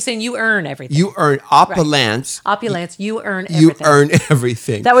everything. She was saying you earn everything. You earn opulence. Right. Opulence, you earn everything. You earn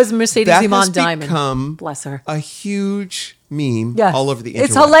everything. That was Mercedes Iman Diamond. That has become bless her. A huge meme all over the internet.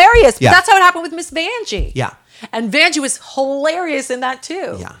 It's hilarious. But that's how it happened with Miss Vanjie. Yeah. And Vanjie was hilarious in that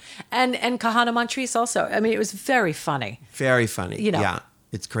too. Yeah. And Kahana Montrese also. I mean, it was very funny. Very funny. You know. Yeah.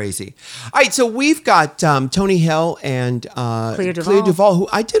 It's crazy. All right, so we've got Tony Hale and Clea DuVall, who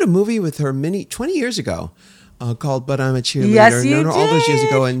I did a movie with her 20 years ago called But I'm a Cheerleader. Yes, you did. All those years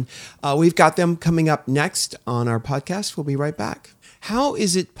ago. And we've got them coming up next on our podcast. We'll be right back. How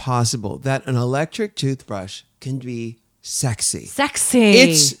is it possible that an electric toothbrush can be sexy?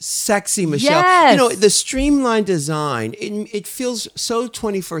 It's sexy, Michelle. Yes. You know, the streamlined design, it feels so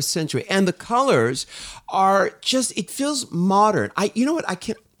 21st century. And the colors are just, it feels modern. You know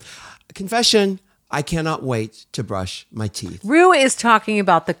what? Confession, I cannot wait to brush my teeth. Rue is talking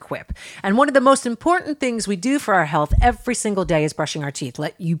about the Quip. And one of the most important things we do for our health every single day is brushing our teeth.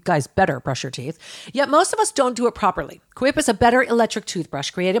 You guys better brush your teeth. Yet most of us don't do it properly. Quip is a better electric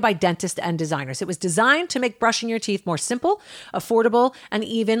toothbrush created by dentists and designers. It was designed to make brushing your teeth more simple, affordable, and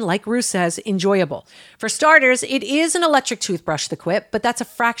even, like Rue says, enjoyable. For starters, it is an electric toothbrush, the Quip, but that's a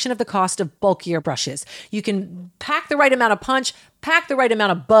fraction of the cost of bulkier brushes. You can pack the right amount of punch, pack the right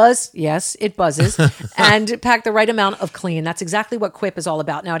amount of buzz. Yes, it buzzes. And pack the right amount of clean. That's exactly what Quip is all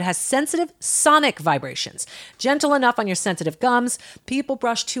about. Now, it has sensitive sonic vibrations. Gentle enough on your sensitive gums. People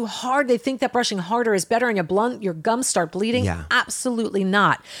brush too hard. They think that brushing harder is better and your gums start bleeding. Yeah. Absolutely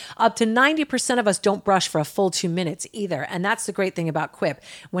not. Up to 90% of us don't brush for a full 2 minutes either. And that's the great thing about Quip.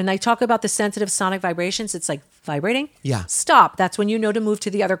 When they talk about the sensitive sonic vibrations, it's like vibrating. Yeah. Stop. That's when you know to move to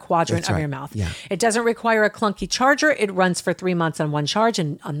the other quadrant of your mouth. Yeah. It doesn't require a clunky charger. It runs for 3 months on one charge.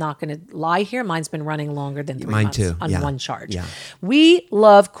 And I'm not going to lie here. Mine's been running longer than 3 months on one charge. Yeah. We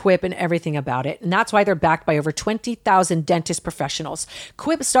love Quip and everything about it. And that's why they're backed by over 20,000 dentist professionals.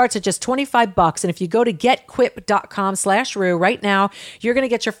 Quip starts at just $25. And if you go to getquip.com/Rue right now, you're going to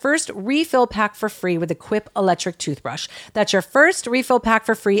get your first refill pack for free with a Quip electric toothbrush. That's your first refill pack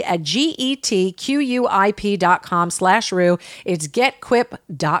for free at getquip.com/Rue. It's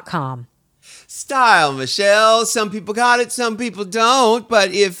getquip.com. Style, Michelle. Some people got it, some people don't.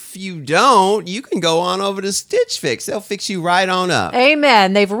 But if you don't, you can go on over to Stitch Fix. They'll fix you right on up.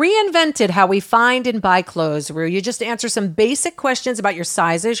 Amen. They've reinvented how we find and buy clothes, Rue. You just answer some basic questions about your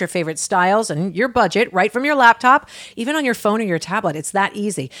sizes, your favorite styles, and your budget right from your laptop, even on your phone or your tablet. It's that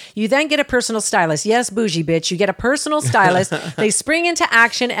easy. You then get a personal stylist. Yes, bougie bitch. You get a personal stylist. They spring into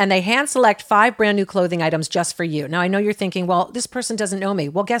action and they hand select 5 brand new clothing items just for you. Now, I know you're thinking, well, this person doesn't know me.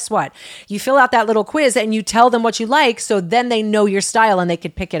 Well, guess what? You fill out that little quiz and you tell them what you like, so then they know your style and they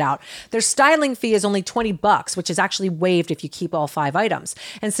could pick it out. Their styling fee is only $20, which is actually waived if you keep all 5 items.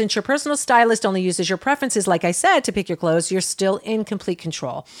 And since your personal stylist only uses your preferences, like I said, to pick your clothes, you're still in complete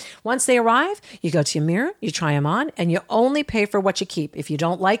control. Once they arrive, you go to your mirror, you try them on, and you only pay for what you keep. If you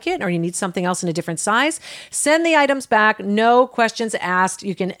don't like it or you need something else in a different size, send the items back, no questions asked.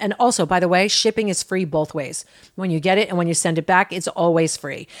 And also, by the way, shipping is free both ways. When you get it and when you send it back, it's always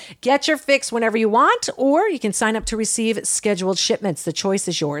free. Get your fix whenever you want, or you can sign up to receive scheduled shipments. The choice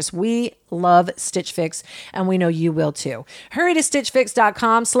is yours. We love Stitch Fix, and we know you will too. Hurry to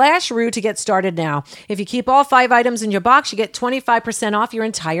stitchfix.com/Rue to get started now. If you keep all 5 items in your box, you get 25% off your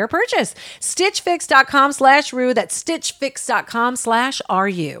entire purchase. Stitchfix.com/Rue. That's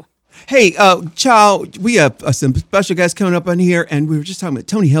stitchfix.com/RU. Hey, Chow, we have some special guests coming up on here, and we were just talking about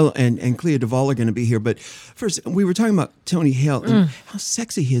Tony Hale and Clea DuVall are going to be here. But first, we were talking about Tony Hale and how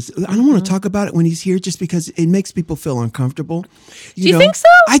sexy he is. I don't want to talk about it when he's here just because it makes people feel uncomfortable. Do you think so?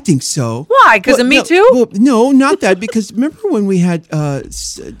 I think so. Why? Because of Me Too? Well, no, not that. Because remember when we had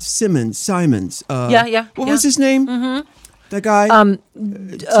Simons? What was his name? Mm-hmm. That guy?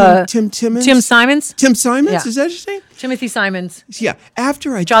 Tim Timmons? Tim Simons? Tim Simons? Yeah. Is that his name? Timothy Simons. Yeah.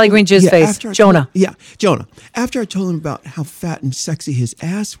 Jolly Green Jizz Face. Jonah. Jonah. After I told him about how fat and sexy his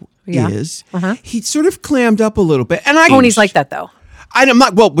ass is, Uh-huh. he sort of clammed up a little bit. And Tony's like that, though. I'm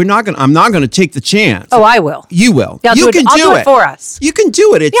not going to take the chance. Oh, I will. You will. Yeah, you can I'll do it for us. You can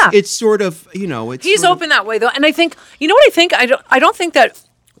do it. Yeah. It's sort of, it's He's sort open that way, though. And I think, you know what I think? I don't think that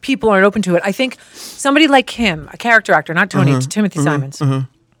people aren't open to it. I think somebody like him, a character actor, not Tony, Timothy Simons,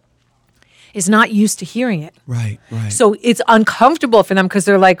 is not used to hearing it. Right. So it's uncomfortable for them because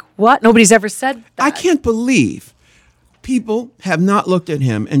they're like, what? Nobody's ever said that. I can't believe people have not looked at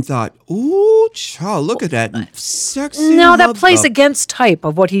him and thought, ooh, child, look at that sexy. No, that plays against type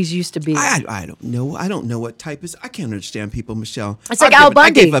of what he's used to be. I don't know. I don't know what type is. I can't understand people, Michelle. It's like Al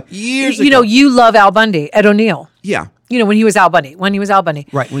Bundy. I gave up years ago. You know, you love Al Bundy, Ed O'Neill. Yeah. You know, when he was Al Bundy. Right,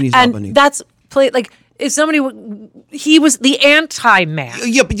 when he's Al Bundy. And that's played like if somebody he was the anti-man.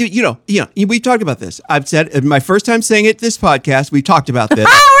 Yeah, but we talked about this. I've said my first time saying it this podcast. We talked about this.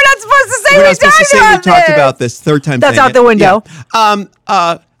 We're not supposed to say we talked about this. Third time. That's out the window.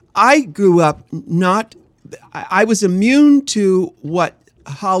 Yeah. I grew up I was immune to what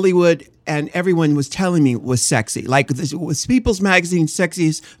Hollywood and everyone was telling me was sexy. Like this was People's Magazine,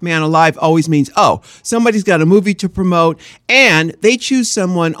 sexiest man alive always means, somebody's got a movie to promote and they choose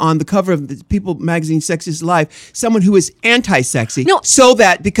someone on the cover of the People Magazine, sexiest alive, someone who is anti-sexy. No. So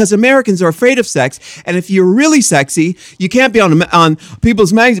that because Americans are afraid of sex, and if you're really sexy, you can't be on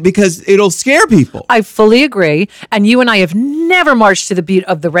People's Magazine because it'll scare people. I fully agree. And you and I have never marched to the beat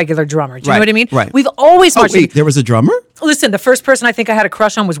of the regular drummer. Do you know what I mean? Right. We've always marched. Wait, there was a drummer? Listen, the first person I think I had a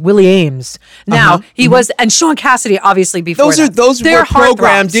crush on was Willie Ames. Now he was, and Sean Cassidy, obviously before those They're were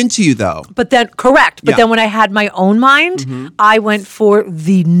programmed heartthrobs. into you, though. But then, correct. But then when I had my own mind, I went for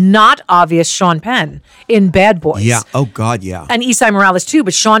the not obvious Sean Penn in Bad Boys. Yeah. Oh God. Yeah. And Esai Morales too.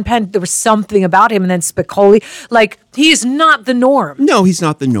 But Sean Penn, there was something about him. And then Spicoli, like he is not the norm. No, he's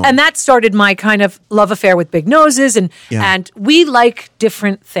not the norm. And that started my kind of love affair with big noses, and we like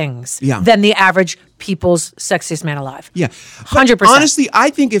different things than the average people's sexiest man alive. Yeah, 100%. Honestly,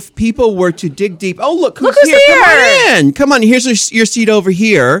 I think if people were to dig deep, look who's who's here. here. Come on in. Come on. Here's your seat over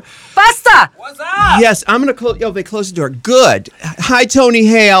here. Basta. What's up? Yes, I'm gonna close. They close the door. Good. Hi, Tony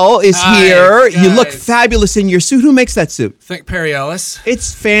Hale is here. Guys. You look fabulous in your suit. Who makes that suit? Think Perry Ellis.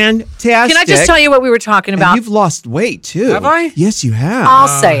 It's fantastic. Can I just tell you what we were talking about? And you've lost weight too. Have I? Yes, you have. I'll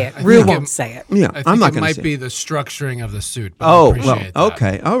say it. Rue think won't say it. Yeah, I think I'm not it gonna might say. be the structuring of the suit. But Oh I appreciate well. that.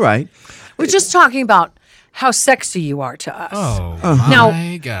 Okay. All right. We're just talking about how sexy you are to us. Oh Now-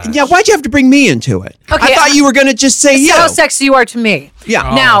 my God. Yeah. Why'd you have to bring me into it? Okay, I thought you were gonna just say This is you. how sexy you are to me. Yeah.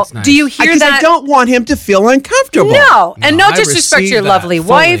 Oh, Now, that's nice. do you hear Because that? I don't want him to feel uncomfortable. No, and No, no I disrespect to your receive that lovely fully.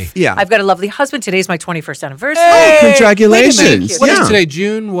 wife. Yeah. I've got a lovely husband. Today's my 21st anniversary. Oh, congratulations. Wait a minute. What is Yeah. today?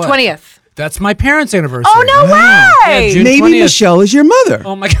 June what? 20th. That's my parents' anniversary. Oh, no Yeah, way. June Maybe 20th. Michelle is your mother.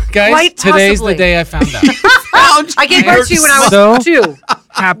 Oh my God, guys! Quite Today's possibly. the day I found out. I gave birth to you when I was So- 2.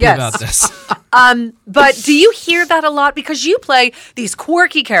 Happy Yes. about this. But do you hear that a lot? Because you play these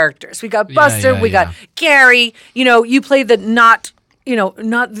quirky characters. We got Buster, we got Gary. You know, you play the not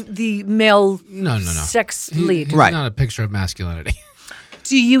the male No. sex lead. He's Right. not a picture of masculinity.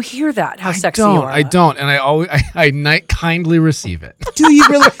 Do you hear that? How sexy don't. you are? I don't, and I kindly receive it. Do you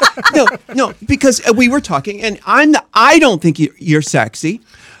really? No, because we were talking, and I don't think you're sexy,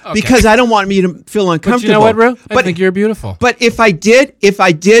 because I don't want me to feel uncomfortable. But you know what, Ru? I think you're beautiful. But if I did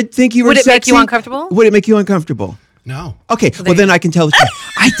think you were Would it sexy, make you uncomfortable? Would it make you uncomfortable? No. Okay, well then I can tell the truth.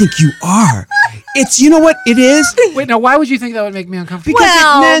 I think you are. It's, you know what it is? Wait, now why would you think that would make me uncomfortable? Because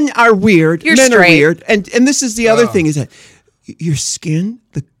Well, men are weird. you're Men are straight. weird. And this is the other thing is that your skin,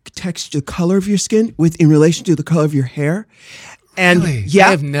 the texture, the color of your skin in relation to the color of your hair. And Really? yeah,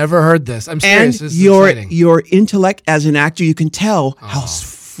 I have never heard this. I'm and serious. This is your exciting. intellect as an actor, you can tell how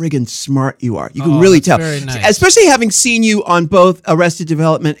friggin' smart you are. You can Oh, really that's tell, very nice. especially having seen you on both Arrested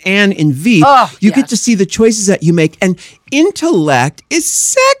Development and in Veep. Oh, you get yes. to see the choices that you make, and intellect is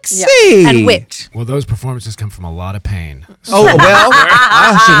sexy. Yeah. And wit. Well, those performances come from a lot of pain. Oh, well,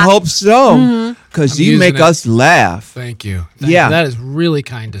 I should hope so. Because I'm you make using it. us laugh. Thank you. Yeah. That is really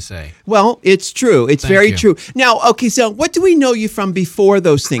kind to say. Well, it's true. It's Thank very you. true. Now, okay, so what do we know you from before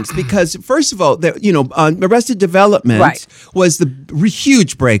those things? Because first of all, Arrested Development Right. was the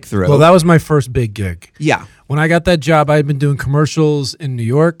huge breakthrough. Well, that was my first big gig. yeah. When I got that job, I had been doing commercials in New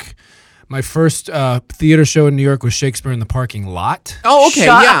York. My first theater show in New York was Shakespeare in the Parking Lot. Oh, okay,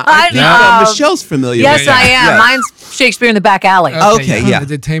 Shut yeah. up. I think Michelle's familiar Yes, with that. I am. Yeah. Mine's Shakespeare in the Back Alley. Okay, yeah. I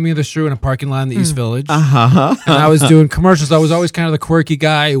did Taming of the Shrew in a parking lot in the East Village. Uh-huh. And I was doing commercials. I was always kind of the quirky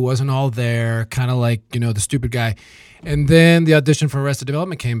guy who wasn't all there, kind of like, the stupid guy. And then the audition for Arrested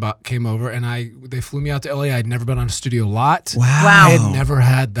Development came over, and they flew me out to LA. I'd never been on a studio lot. Wow. I had never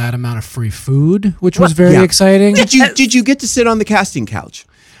had that amount of free food, which was very Yeah. exciting. Did you get to sit on the casting couch?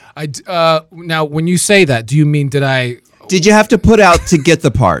 Now, when you say that, do you mean Did you have to put out to get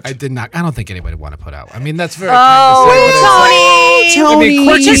the part? I did not. I don't think anybody would want to put out. I mean, that's very Oh, kind to say. Tony. I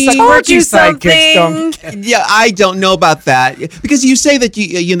mean, We just quirky- told quirky you sidekicks don't something. Yeah, I don't know about that because you say that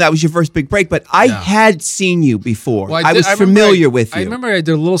that was your first big break, but I had seen you before. Well, I was remember familiar with you. I remember I did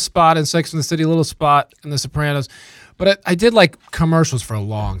a little spot in Sex and the City, a little spot in The Sopranos. But I did like commercials for a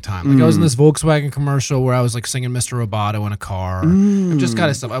long time. Like I was in this Volkswagen commercial where I was like singing Mr. Roboto in a car. And just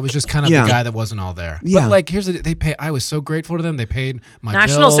kind of stuff. I was just kind of Yeah. the guy that wasn't all there. Yeah. But like they pay. I was so grateful to them. They paid my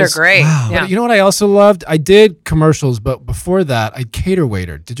Nationals bills. are great. Wow. Yeah. But you know what I also loved? I did commercials, but before that, I cater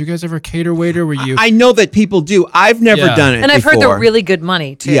waitered. Did you guys ever cater waiter? Where you? I know that people do. I've never Yeah. done it. And I've heard before. they're really good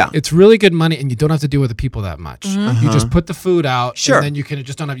money, too. Yeah. It's really good money, and you don't have to deal with the people that much. You just put the food out, Sure. and then you can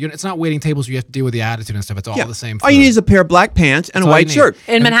just don't have. It's not waiting tables where you have to deal with the attitude and stuff. It's all Yeah. the same. All you food. need is a pair of black pants and a That's all white you need. shirt.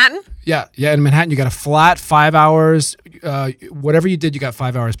 In Manhattan? Yeah. In Manhattan, you got a flat 5 hours. Whatever you did, you got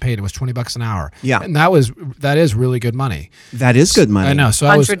 5 hours paid. It was $20 an hour. Yeah. and that is really good money. That is good money. I know. So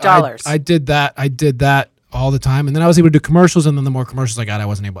 $100. I did that. I did that all the time, and then I was able to do commercials. And then the more commercials I got,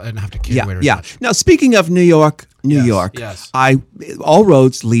 I didn't have to cater Yeah, waiter as yeah. much. Now, speaking of New York, yes. all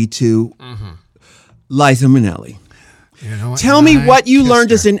roads lead to Liza Minnelli. You know what? Tell me And I what you kissed learned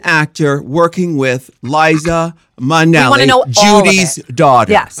her. as an actor working with Liza Minnelli, wanna know all of Judy's it.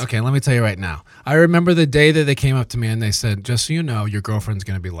 daughter. Yes. Okay, let me tell you right now. I remember the day that they came up to me and they said, "Just so you know, your girlfriend's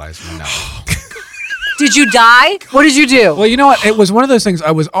going to be Liza Minnelli." Did you die? What did you do? Well, you know what? It was one of those things. I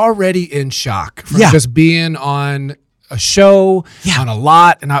was already in shock from Yeah. just being on a show, on a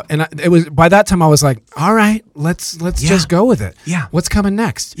lot, and it was by that time I was like, "All right, let's just go with it. Yeah. What's coming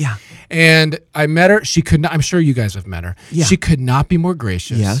next?" Yeah. And I met her. She could not. I'm sure you guys have met her. Yeah. She could not be more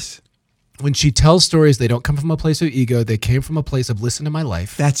gracious. Yes. When she tells stories, they don't come from a place of ego. They came from a place of listen to my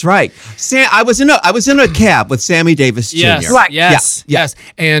life. That's right. I was in a cab with Sammy Davis Jr. Right. Yes.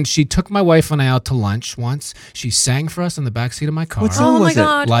 And she took my wife and I out to lunch once. She sang for us in the backseat of my car. What song Oh my was it?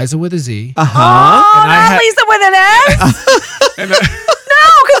 God. Liza with a Z. Uh-huh. Oh, And I not had- Lisa with an S? No,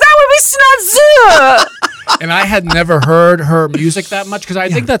 because that would be snazoo. And I had never heard her music that much because I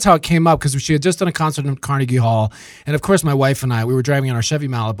think that's how it came up because she had just done a concert in Carnegie Hall. And of course, my wife and I, we were driving in our Chevy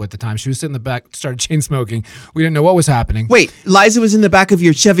Malibu at the time. She was sitting in the back, started chain smoking. We didn't know what was happening. Wait, Liza was in the back of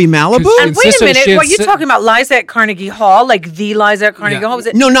your Chevy Malibu? She And wait a insisted minute, she had what you sit- talking about? Liza at Carnegie Hall, like the Liza at Carnegie Yeah. Hall? Was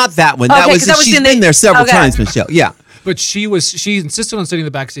it? No, not that one. Okay, That was 'cause that was she's in been the- there several okay. times, Michelle. Yeah. But she insisted on sitting in the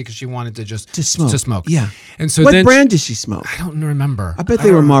back seat because she wanted to just To smoke. Yeah. And so what then brand does she smoke? I don't remember. I bet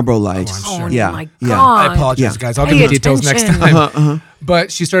they were Marlboro Lights. I'm sure. Oh Yeah. my Yeah. God. I apologize, Yeah. guys. I'll Pay give you details next attention. time.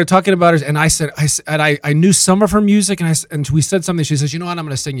 But she started talking about her, and I said, I knew some of her music, and we said something. She says, "You know what? I'm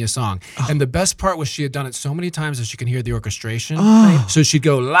going to sing you a song." And the best part was she had done it so many times that she can hear the orchestration. So she'd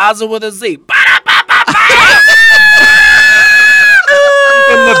go, "Liza with a Z."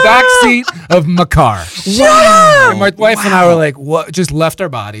 In the back seat of my car. Wow. And my wife and I were like, "What?" Just left our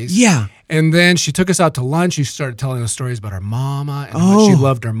bodies. Yeah. And then she took us out to lunch. She started telling us stories about her mama and how she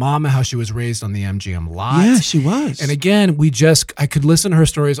loved her mama, how she was raised on the MGM lot. Yeah, she was. And again, I could listen to her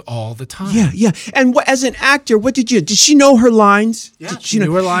stories all the time. Yeah, yeah. And as an actor, did she know her lines? Yeah, Did she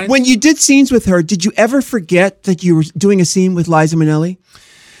knew her lines. When you did scenes with her, did you ever forget that you were doing a scene with Liza Minnelli?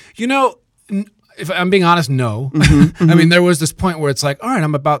 You know, if I'm being honest, no. Mm-hmm, I mean, there was this point where it's like, all right,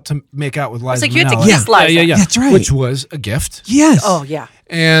 I'm about to make out with Liza like you had to Minnelli. kiss Liza. Yeah. That's right. Which was a gift. Yes. Oh, yeah.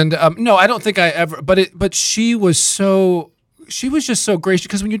 And no, I don't think I ever. But she was just so gracious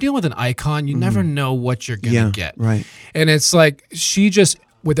because when you're dealing with an icon, you never know what you're gonna get. right. And it's like she just.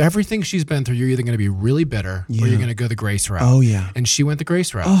 With everything she's been through, you're either going to be really bitter or you're going to go the grace route. Oh, yeah. And she went the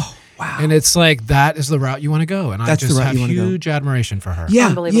grace route. Oh, wow. And it's like that is the route you want to go. And That's I the just route have you wanna go. huge admiration for her. Yeah,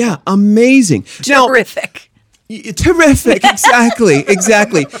 Unbelievable. yeah, amazing. Now, Terrific. Terrific.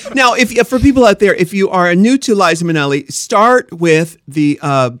 Exactly. Now, if for people out there, if you are new to Liza Minnelli, start with the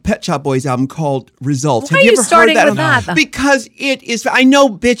Pet Shop Boys album called Results. Why Have are you you ever starting heard with that? that? Because it is. I know,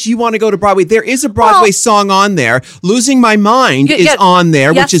 bitch, you want to go to Broadway. There is a Broadway song on there. Losing My Mind is on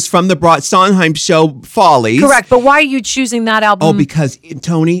there, which is from the Sondheim show Follies. Correct. But why are you choosing that album? Oh, because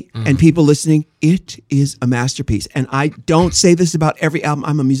Tony and people listening, it is a masterpiece. And I don't say this about every album.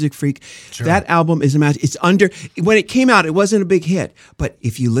 I'm a music freak. Sure. That album is a masterpiece. When it came out, it wasn't a big hit. But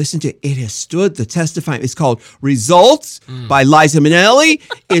if you listen to it, it has stood the test of time. It's called Results by Liza Minnelli.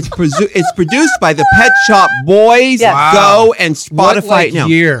 It's produced by the Pet Shop Boys. Yes. Wow. Go and Spotify What, it now.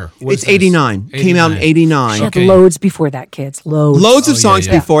 year was It's this? 89. Came out in 89. She had Okay. loads before that, kids. Loads. Of songs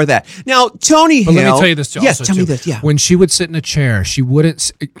before that. Now, Tony But Hale. let me tell you this too. Yes, also, tell me too. this. Yeah. When she would sit in a chair, she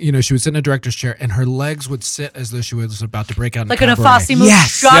wouldn't, she would sit in a director's chair and her legs would sit as though she was about to break out in Like in a cabaret. Fosse movie.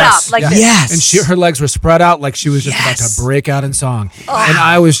 Yes. Shut up. Like this. Yes. And her legs were spread out like she was just about to break out in song.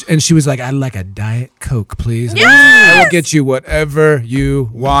 And she was like, I'd like a Diet Coke, please. And I will get you whatever you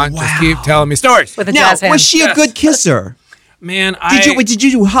want. Just keep telling me stories. With a Now, jazz hand. was she a good kisser? Man, Did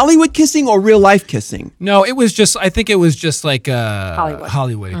you do Hollywood kissing or real life kissing? No, it was just, I think it was just like a Hollywood.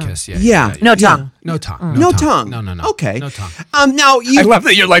 Hollywood kiss. Yeah. Yeah. No tongue. No tongue. No tongue. No. Okay. No tongue. Now I you. love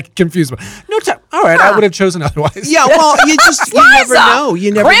that you're like confused. No tongue. All right, I would have chosen otherwise. Yeah. Well, you never know.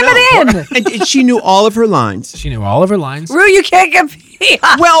 You never Cram know. it in. And she knew all of her lines. She knew all of her lines. Rue, you can't compete.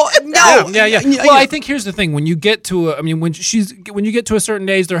 Well, no. Yeah. Well, I think here's the thing: when you get to, when you get to a certain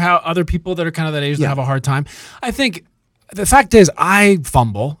age, there are other people that are kind of that age that have a hard time. I think the fact is, I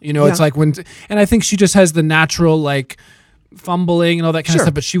fumble. It's like and I think she just has the natural like fumbling and all that kind of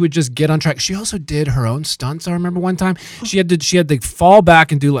stuff, but she would just get on track. She also did her own stunts. I remember one time she had to fall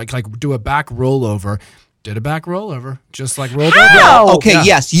back and do do a back rollover. Did a back rollover, just like rolled over. Okay. Yeah.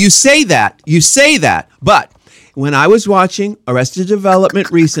 Yes, you say that, but. When I was watching Arrested Development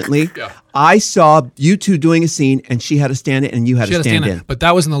recently, I saw you two doing a scene, and she had to stand in, and you had to stand in. But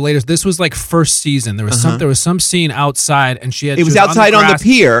that was in the latest. This was like first season. There was some scene outside, and she It was outside on the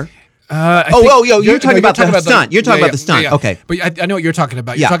pier. You're talking about the stunt. You're talking about the stunt. Yeah. Okay. But I know what you're talking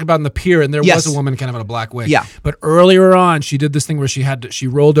about. You're talking about in the pier, and there was a woman kind of in a black wig. Yeah. But earlier on, she did this thing where she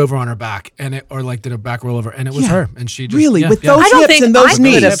rolled over on her back, did a back rollover, and it was her. And she just, Really? With those I don't hips think and those I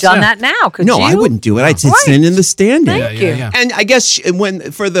knees. could have done that now. Could No, you? I wouldn't do it. I'd Right. stand in the standing. Thank you. Yeah. And I guess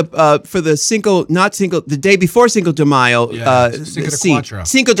for the day before Cinco de Mayo,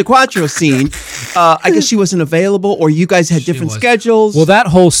 Cinco de Quattro scene, I guess she wasn't available, or you guys had different schedules. Well, that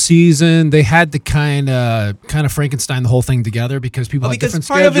whole season, they had to kind of Frankenstein the whole thing together because people had different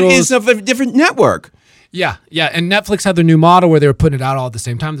part schedules. of it is of a different network. Yeah. And Netflix had their new model where they were putting it out all at the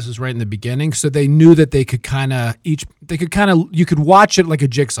same time. This was right in the beginning, so they knew that you could watch it like a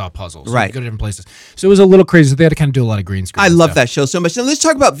jigsaw puzzle. So right. You could go to different places. So it was a little crazy. So they had to kind of do a lot of green screen. I love that show so much. Now let's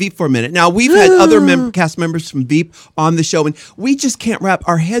talk about Veep for a minute. Now we've had other cast members from Veep on the show, and we just can't wrap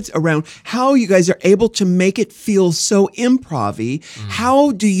our heads around how you guys are able to make it feel so improv-y.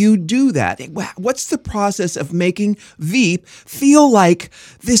 How do you do that? What's the process of making Veep feel like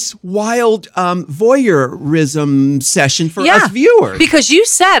this wild voyeurism session for us viewers? Because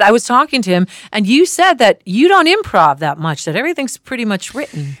I was talking to him, and you said that you don't improv that much, that everything's pretty much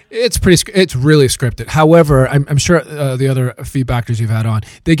written. It's really scripted. However, I'm sure the other feedbackers you've had on,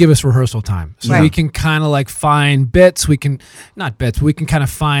 they give us rehearsal time. So we can kind of like find bits. We can kind of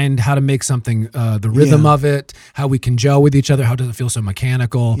find how to make something, the rhythm of it, how we can gel with each other, how it doesn't feel so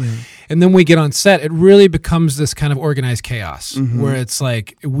mechanical. Yeah. And then we get on set, it really becomes this kind of organized chaos where it's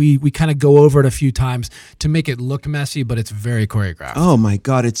like we kind of go over it a few times to make it look messy, but it's very choreographed. Oh my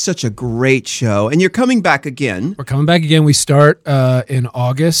God, it's such a great show. And you're coming back again. We're coming back again. We start in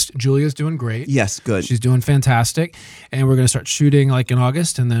August. Julia's doing great. Yes, good. She's doing fantastic. And we're going to start shooting like in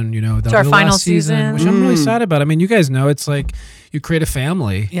August. And then, that'll be our the final last season, which I'm really sad about. I mean, you guys know it's like you create a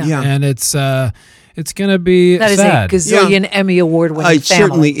family. Yeah. And it's going to be That sad. is a gazillion Emmy award winning It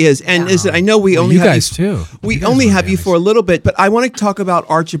certainly is. And I know we only you have guys too. We You guys only were have you Emmys. for a little bit, but I want to talk about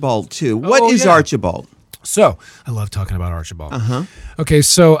Archibald too. What is Archibald? So I love talking about Archibald. Okay,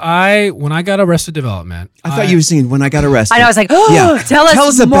 so when I got Arrested Development, I thought you were saying when I got arrested. I know. I was like, oh, tell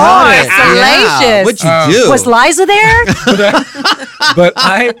us more. about it. It's salacious. Yeah. What'd you do? Was Liza there? but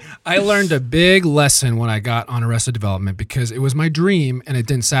I learned a big lesson when I got on Arrested Development because it was my dream and it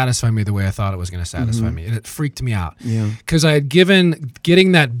didn't satisfy me the way I thought it was going to satisfy me, and it freaked me out. Yeah. Because I had given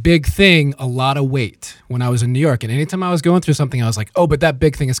getting that big thing a lot of weight when I was in New York, and anytime I was going through something, I was like, oh, but that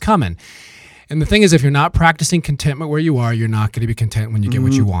big thing is coming. And the thing is, if you're not practicing contentment where you are, you're not going to be content when you get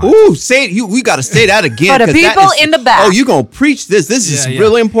what you want. Ooh, say it. We got to say that again. For the 'cause that people is- in the back. Oh, you're going to preach this. This is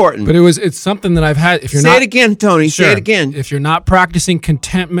really important. But it's something that I've had. If you're say not, it again, Tony. Sure. Say it again. If you're not practicing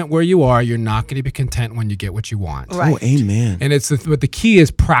contentment where you are, you're not going to be content when you get what you want. Right. Oh, amen. And but the key is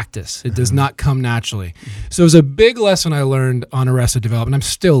practice. It does not come naturally. So it was a big lesson I learned on Arrested Development. I'm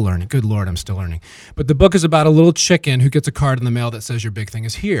still learning. Good Lord, I'm still learning. But the book is about a little chicken who gets a card in the mail that says your big thing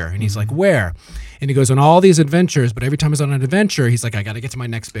is here. And he's like, where? And he goes on all these adventures, but every time he's on an adventure, he's like, I got to get to my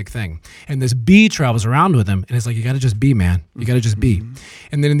next big thing. And this bee travels around with him, and it's like, you got to just be, man. You got to just be.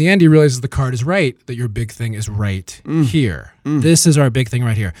 And then in the end, he realizes the card is right, that your big thing is right here. This is our big thing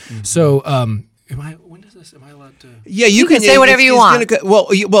right here. So, when does this, am I allowed to? Yeah, You can say whatever you want.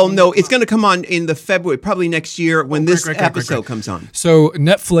 No, it's going to come on in the February, probably next year when this episode comes on. So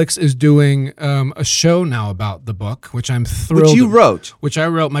Netflix is doing a show now about the book, which I'm thrilled. Which you wrote. Which I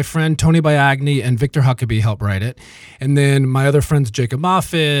wrote. My friend Tony Biagni and Victor Huckabee helped write it. And then my other friends, Jacob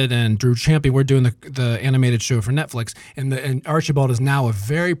Moffat and Drew Champion, we're doing the animated show for Netflix. And Archibald is now a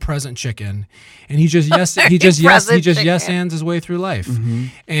very present chicken. And he just yes ands his way through life.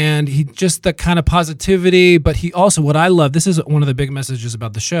 And he just that kind of positivity, but he also, what I love, this is one of the big messages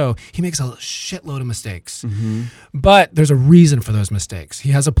about the show, he makes a shitload of mistakes. But there's a reason for those mistakes. He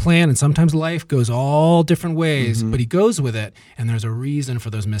has a plan, and sometimes life goes all different ways, but he goes with it, and there's a reason for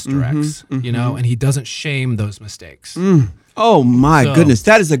those misdirects, you know, and he doesn't shame those mistakes. Oh my goodness,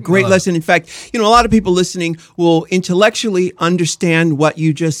 that is a great love lesson. In fact, a lot of people listening will intellectually understand what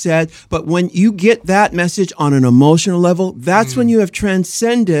you just said, but when you get that message on an emotional level, that's when you have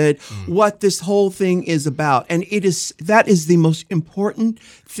transcended what this whole thing is about. And that is the most important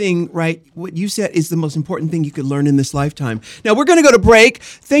thing, right? What you said is the most important thing you could learn in this lifetime. Now we're going to go to break.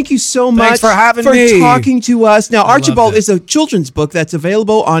 Thank you so much for having me. talking to us. Now, Archibald it. is a children's book that's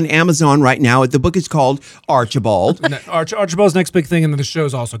available on Amazon right now. The book is called Archibald. Archibald's Next Big Thing, and then the show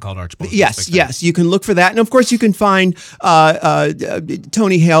is also called Archibald's Next Big Yes. You can look for that. And of course, you can find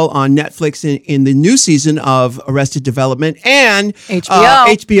Tony Hale on Netflix in the new season of Arrested Development and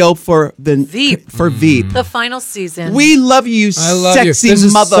HBO for Veep. For Veep. The final season. We love you, I love sexy you. This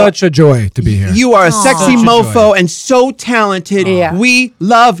is mother. such a joy to be here. You are a sexy Such a mofo joy. and so talented. Yeah. We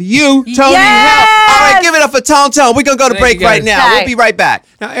love you, Tony Yes! Hale. All right, give it up for Tone. We're going to go to Thank break you, right guys. now. Bye. We'll be right back.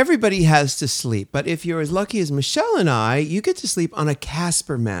 Now, everybody has to sleep, but if you're as lucky as Michelle and I, you get to sleep on a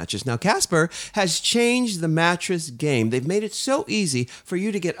Casper mattress. Now, Casper has changed the mattress game. They've made it so easy for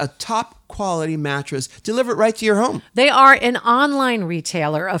you to get a top quality mattress delivered right to your home. They are an online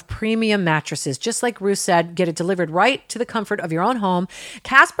retailer of premium mattresses. Just like Ruth said, get it delivered right to the comfort of your own home.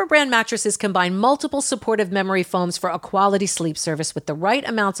 Casper brand mattresses combine multiple supportive memory foams for a quality sleep service with the right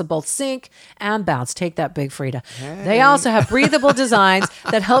amounts of both sink and bounce. Take that, Big Frida. They also have breathable designs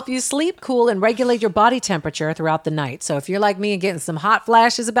that help you sleep cool and regulate your body temperature throughout the night. So if you're like me and getting some hot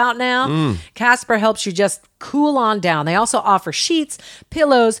flashes about now, Casper helps you just cool on down. They also offer sheets,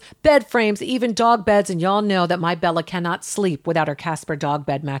 pillows, bed frames, even dog beds. And y'all know that my Bella cannot sleep without her Casper dog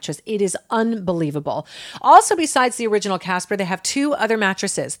bed mattress. It is unbelievable. Also, besides the original Casper, they have two other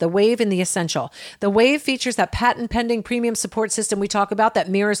mattresses, the Wave and the Essential. The Wave features that patent pending premium support system we talk about that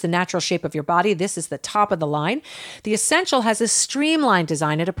mirrors the natural shape of your body. This is the top of the line. The Essential has a streamlined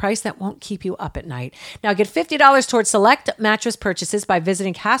design at a price that won't keep you up at night. Now get $50 towards select mattress purchases by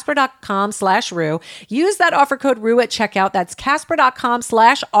visiting Casper.com/Rue. Use that offer code RUE at checkout. That's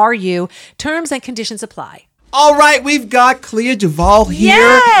Casper.com/RU. Terms and conditions apply. All right, we've got Clea DuVall here,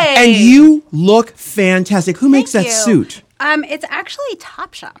 Yay! and you look fantastic. Who makes that Thank you. suit? It's actually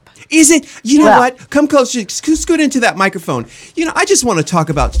Topshop. Is it? You know Well- what? Come close. Scoot into that microphone. I just want to talk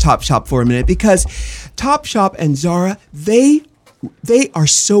about Topshop for a minute because Topshop and Zara, they are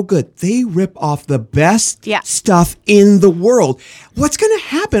so good. They rip off the best stuff in the world. What's going to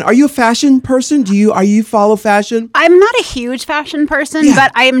happen? Are you a fashion person? Are you follow fashion? I'm not a huge fashion person, Yeah.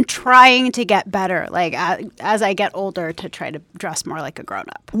 but I am trying to get better, like as I get older, to try to dress more like a grown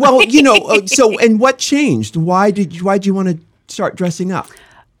up. Well, and what changed? Why did you want to start dressing up?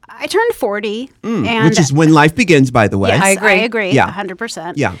 I turned 40, and Which is when life begins, by the way. yes, I agree. I agree, Yeah.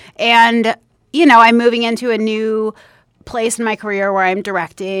 100%. Yeah. And I'm moving into a new place in my career where I'm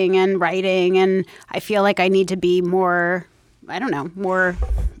directing and writing, and I feel like I need to be more, I don't know, more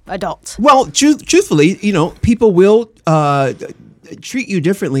adult. Well, truthfully, people will treat you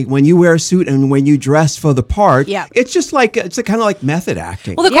differently when you wear a suit and when you dress for the part. Yeah. It's just like, it's kind of like method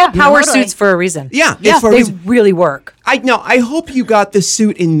acting. Well, they're called power totally. suits for a reason. Yeah, it's for a they reason. really work. I hope you got this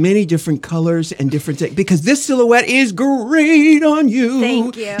suit in many different colors and different things, because this silhouette is great on you.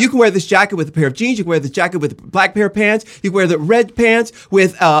 Thank you. You can wear this jacket with a pair of jeans. You can wear this jacket with a black pair of pants. You can wear the red pants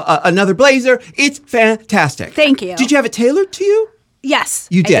with another blazer. It's fantastic. Thank you. Did you have it tailored to you? Yes,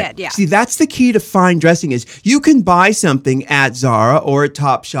 You did. I did, yeah. See, that's the key to fine dressing is you can buy something at Zara or at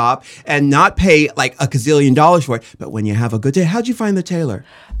Topshop and not pay like a gazillion dollars for it. But when you have a good tailor, how'd you find the tailor?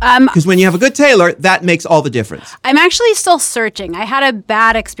 Because when you have a good tailor, that makes all the difference. I'm actually still searching. I had a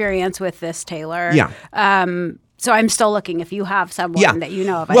bad experience with this tailor. Yeah. So I'm still looking. If you have someone Yeah. that you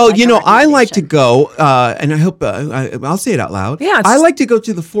know of, I'd Well, like a I like to recommendation. go, and I hope I'll say it out loud. Yeah, it's- I like to go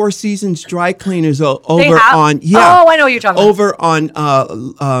to the Four Seasons dry cleaners over have? on Oh, I know what you're talking about. over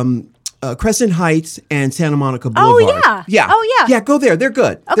on Crescent Heights and Santa Monica Boulevard. yeah. Yeah. Oh, yeah. Yeah, go there. They're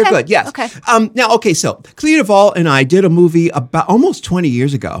good. They're Okay. good. Yes. Okay. So Clea DuVall and I did a movie about almost 20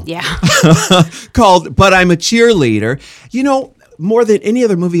 years ago. Yeah. Called "But I'm a Cheerleader." More than any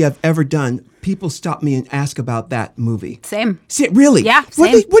other movie I've ever done, people stop me and ask about that movie. Same. Really? Yeah, What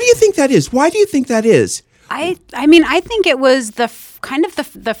same. do you think that is? Why do you think that is? I mean, I think it was the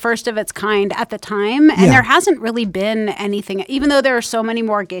the first of its kind at the time, and Yeah. there hasn't really been anything. Even though there are so many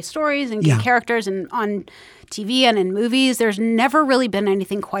more gay stories and gay Yeah. characters and on TV and in movies, there's never really been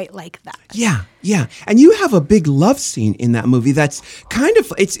anything quite like that. Yeah, yeah. And you have a big love scene in that movie that's kind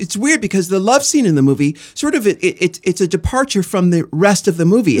of, it's weird because the love scene in the movie, sort of, it's a departure from the rest of the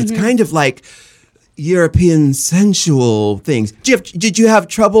movie. It's Mm-hmm. kind of like European sensual things. Did you have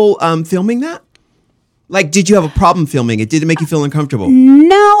trouble filming that? Like, did you have a problem filming it? Did it make you feel uncomfortable?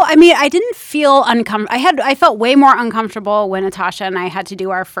 No, I mean, I didn't feel uncomfortable. I felt way more uncomfortable when Natasha and I had to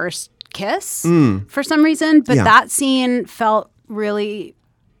do our first kiss for some reason. But Yeah. that scene felt really,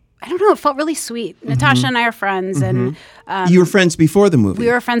 I don't know, it felt really sweet. Natasha and I are friends, and You were friends before the movie. we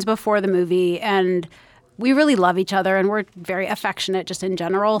were friends before the movie, and we really love each other, and we're very affectionate just in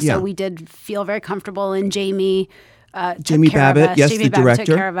general. So Yeah. we did feel very comfortable, and Jamie took Jamie care of Babbitt, us. yes, Jamie the Babbitt director.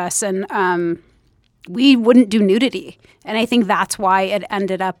 took care of us, and we wouldn't do nudity. And I think that's why it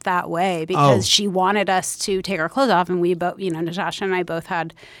ended up that way, because Oh. she wanted us to take our clothes off, and we both, Natasha and I both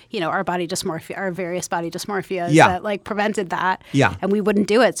had, our body dysmorphia, our various body dysmorphias Yeah. that like prevented that. Yeah. And we wouldn't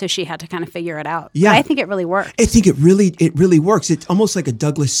do it, so she had to kind of figure it out. Yeah. But I think it really worked. I think it really works. It's almost like a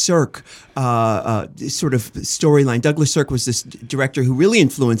Douglas Sirk sort of storyline. Douglas Sirk was this director who really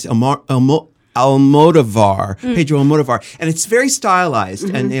influenced Almodovar, Pedro Almodovar, and it's very stylized.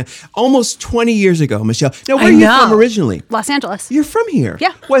 Mm-hmm. And almost 20 years ago, Michelle. Now, where I are you know. from originally? Los Angeles. You're from here.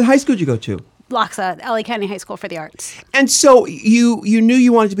 Yeah. What high school did you go to? LACHSA, LA County High School for the Arts. And so you knew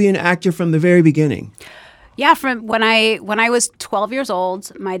you wanted to be an actor from the very beginning. Yeah, from when I was 12 years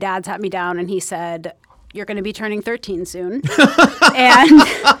old, my dad sat me down and he said, "You're going to be turning 13 soon, and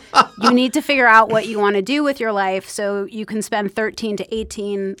you need to figure out what you want to do with your life so you can spend 13 to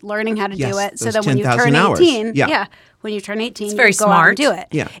 18 learning how to Yes, do it. So those that when you 10,000 turn hours. 18, Yeah. when you turn 18, It's very you go out and smart. do it.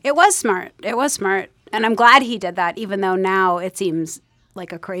 Yeah. It was smart. It was smart, and I'm glad he did that. Even though now it seems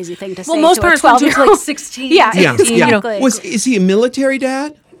like a crazy thing to say. Well, most to parents a want to 12-year-old. like 16. Yeah. Yeah, 18, yeah. you know. Exactly. Is he a military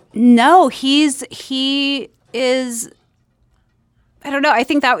dad? No, he is. I don't know. I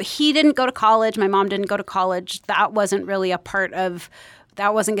think that he didn't go to college. My mom didn't go to college. That wasn't really a part of.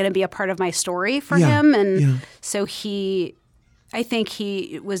 That wasn't going to be a part of my story for Yeah, him, and yeah. so I think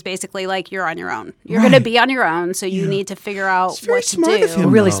he was basically like, "You're on your own. You're going to Right. be on your own. So you need to figure out It's very what to smart do." of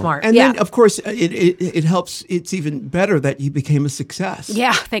him. Really though. smart. And Yeah. then, of course, it helps. It's even better that you became a success.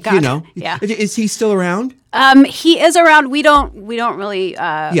 Yeah, thank God. You know. Yeah. Is he still around? He is around. We don't really.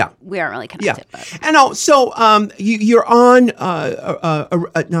 Yeah. We aren't really Yeah. connected. But. And so you're on. Not,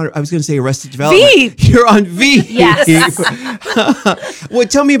 I was going to say Arrested Development. Veep. You're on V. Yes. Well,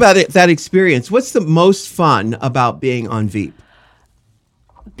 tell me about that experience. What's the most fun about being on Veep?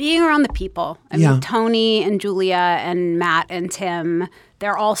 Being around the people. I Yeah. mean, Tony and Julia and Matt and Tim,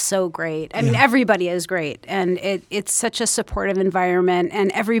 they're all so great. I mean, everybody is great. And it's such a supportive environment,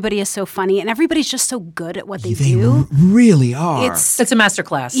 and everybody is so funny, and everybody's just so good at what they do. Really are. It's a master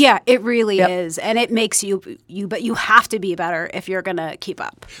class. Yeah, it really Yep. is. And it makes you, but you have to be better if you're going to keep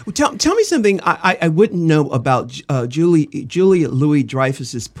up. Well, tell me something I wouldn't know about Julia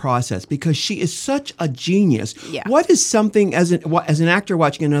Louis-Dreyfus's process, because she is such a genius. Yeah. What is something, as an actor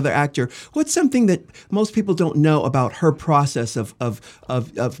watching another actor, what's something that most people don't know about her process of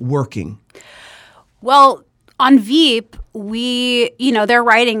working? Well, on Veep, they're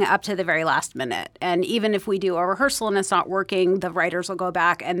writing up to the very last minute. And even if we do a rehearsal and it's not working, the writers will go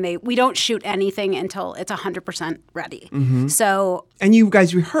back and we don't shoot anything until it's 100% ready. So. And you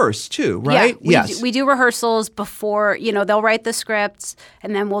guys rehearse too, right? Yeah, we do rehearsals before, they'll write the scripts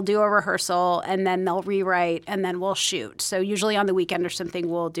and then we'll do a rehearsal and then they'll rewrite and then we'll shoot. So usually on the weekend or something,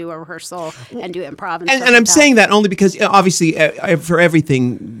 we'll do a rehearsal and do improv. And I'm saying that only because obviously for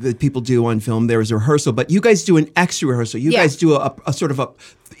everything that people do on film, there is a rehearsal, but you guys do an extra rehearsal. You guys do a sort of a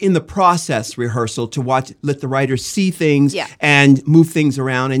in the process rehearsal to let the writers see things and move things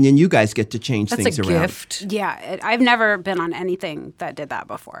around, and then you guys get to change things around. That's a gift. Yeah, I've never been on anything that did that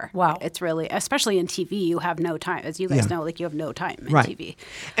before. Wow. It's really, especially in TV, you have no time. As you guys know, you have no time in TV.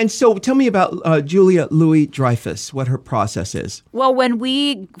 And so tell me about Julia Louis-Dreyfus, what her process is. Well, when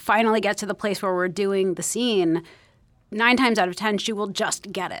we finally get to the place where we're doing the scene, 9 times out of 10, she will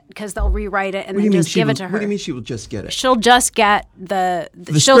just get it because they'll rewrite it and then just give it to her. What do you mean she will just get it? She'll just get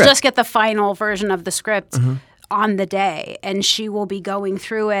she'll just get the final version of the script on the day, and she will be going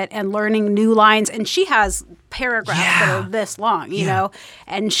through it and learning new lines. And she has paragraphs that are this long, you know.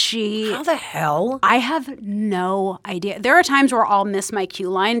 And How the hell? I have no idea. There are times where I'll miss my cue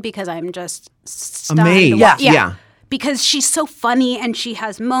line because I'm just stunned. Amazed. Yeah. Because she's so funny and she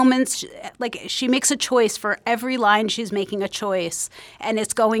has moments, like she makes a choice for every line. She's making a choice, and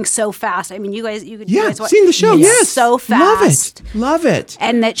it's going so fast. I mean, you guys seen the show, it's so fast. Love it.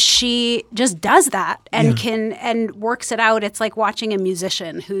 And that she just does that and and works it out. It's like watching a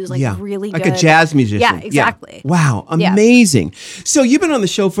musician who's really like good. a jazz musician. Yeah, exactly. Yeah. Wow, amazing. So you've been on the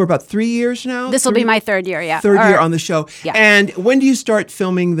show for about 3 years now? This will be my 3rd year, yeah. Third year on the show. Yeah. And when do you start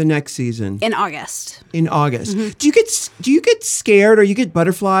filming the next season? In August. In August. Do you get scared or you get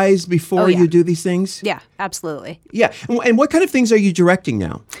butterflies before you do these things? Yeah, absolutely. Yeah. And what kind of things are you directing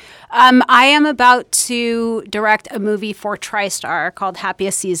now? I am about to direct a movie for TriStar called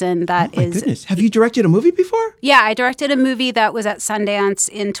Happiest Season. My goodness. Have you directed a movie before? Yeah, I directed a movie that was at Sundance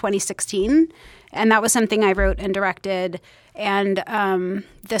in 2016. And that was something I wrote and directed. And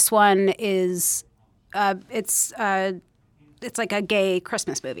this one is, it's like a gay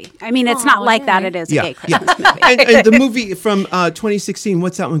Christmas movie. I mean, it's not like that. It is a gay Christmas movie. And the movie from 2016,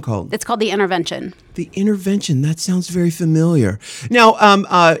 what's that one called? It's called The Intervention. The Intervention. That sounds very familiar. Now,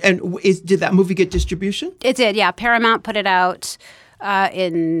 did that movie get distribution? It did, yeah. Paramount put it out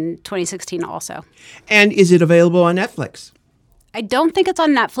in 2016 also. And is it available on Netflix? I don't think it's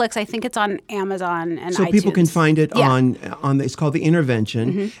on Netflix. I think it's on Amazon and so iTunes. People can find it on it's called The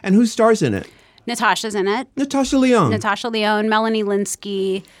Intervention. And who stars in it? Natasha's in it. Natasha Lyonne, Melanie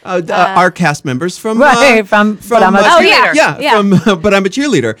Linsky. Our cast members from But I'm a cheerleader. But I'm a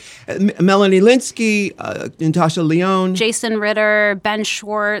cheerleader. Melanie Linsky, Natasha Lyonne, Jason Ritter, Ben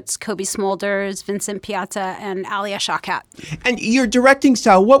Schwartz, Kobe Smulders, Vincent Piazza, and Alia Shawkat. And your directing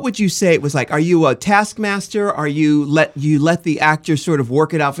style, what would you say it was like? Are you a taskmaster? Are you let the actors sort of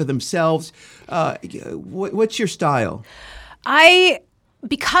work it out for themselves? What's your style?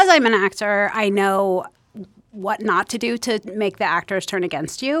 Because I'm an actor, I know what not to do to make the actors turn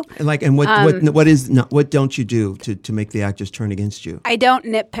against you. And what don't you do to make the actors turn against you? I don't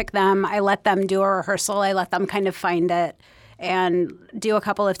nitpick them. I let them do a rehearsal. I let them kind of find it and do a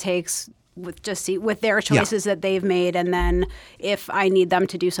couple of takes with their choices that they've made. And then if I need them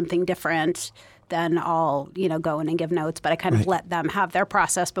to do something different, then I'll, go in and give notes. But I kind of let them have their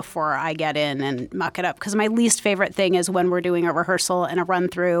process before I get in and muck it up. Because my least favorite thing is when we're doing a rehearsal and a run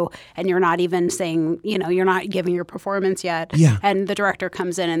through and you're not even saying, you're not giving your performance yet. Yeah. And the director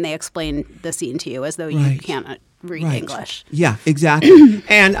comes in and they explain the scene to you as though you can't read English. Yeah, exactly.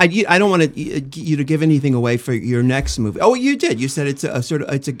 And I don't want you to give anything away for your next movie. Oh, you did. You said it's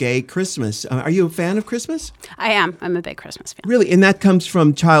a gay Christmas. Are you a fan of Christmas? I am. I'm a big Christmas fan. Really? And that comes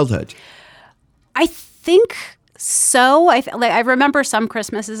from childhood? I think so. I remember some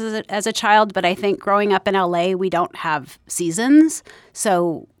Christmases as a child, but I think growing up in LA, we don't have seasons.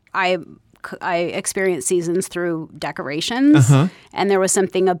 So I experienced seasons through decorations. And there was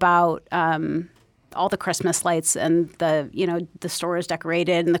something about all the Christmas lights and the stores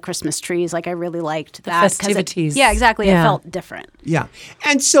decorated and the Christmas trees. Like I really liked that. The festivities. Yeah, exactly. It felt different. Yeah.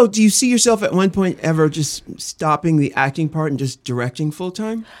 And so do you see yourself at one point ever just stopping the acting part and just directing full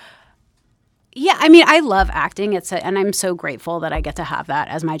time? Yeah, I mean, I love acting. And I'm so grateful that I get to have that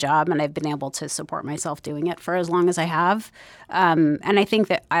as my job, and I've been able to support myself doing it for as long as I have. And I think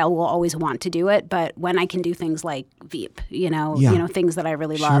that I will always want to do it, but when I can do things like Veep, things that I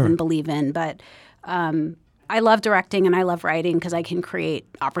really love and believe in. But I love directing and I love writing because I can create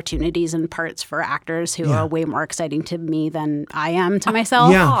opportunities and parts for actors who are way more exciting to me than I am to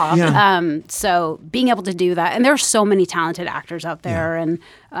myself. So being able to do that, and there are so many talented actors out there. And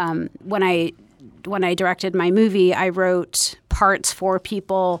when I directed my movie, I wrote parts for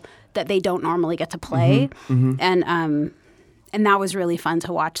people that they don't normally get to play, and that was really fun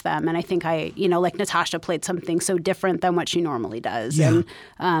to watch them. And I think like Natasha played something so different than what she normally does. And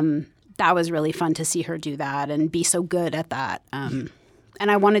that was really fun to see her do that and be so good at that. And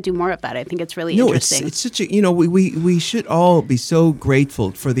I want to do more of that. I think it's really interesting. It's such a, we should all be so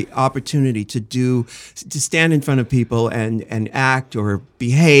grateful for the opportunity to stand in front of people and act or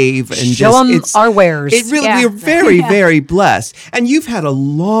behave and show them our wares. It really, we're very, very blessed. And you've had a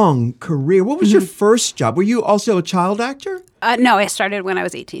long career. What was your first job? Were you also a child actor? No, I started when I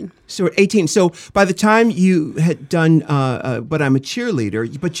was 18. So at 18. So by the time you had done But I'm a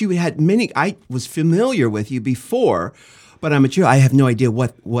Cheerleader, but you had I was familiar with you before, But I'm a Cheerleader. I have no idea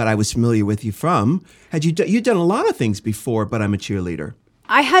what I was familiar with you from. You'd done a lot of things before But I'm a Cheerleader.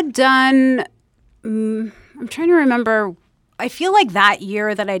 I had done, I'm trying to remember, I feel like that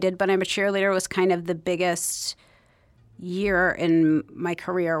year that I did But I'm a Cheerleader was kind of the biggest year in my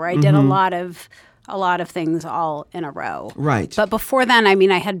career where I did a lot of things all in a row. Right. But before then, I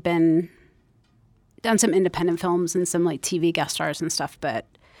mean, I had done some independent films and some like TV guest stars and stuff, but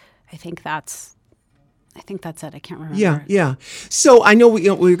I think that's it. I can't remember. Yeah. So I know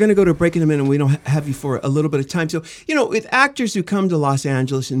we're going to go to a break in a minute and we don't have you for a little bit of time. So, with actors who come to Los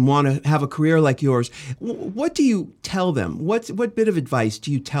Angeles and want to have a career like yours, what do you tell them? What bit of advice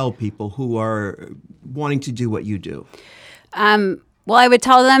do you tell people who are wanting to do what you do? Well, I would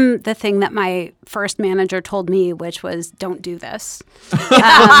tell them the thing that my first manager told me, which was, don't do this. And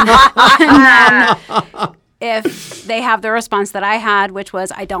then if they have the response that I had, which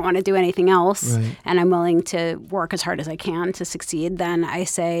was, I don't want to do anything else, and I'm willing to work as hard as I can to succeed, then I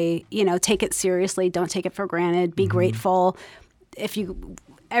say, take it seriously. Don't take it for granted. Be grateful.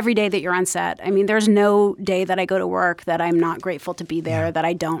 Every day that you're on set, I mean, there's no day that I go to work that I'm not grateful to be there, that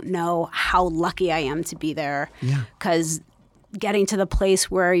I don't know how lucky I am to be there. Because getting to the place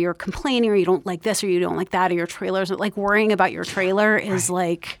where you're complaining or you don't like this or you don't like that or your trailers, like worrying about your trailer is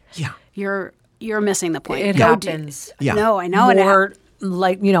like, you're missing the point. It happens. No, I know.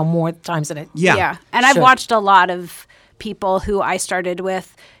 More times than it. Yeah. And I've watched a lot of people who I started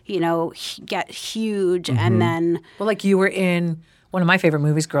with, get huge and then. Well, like you were in one of my favorite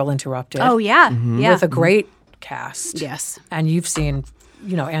movies, Girl Interrupted. Oh, yeah. Yeah. With a great cast. Yes. And you've seen,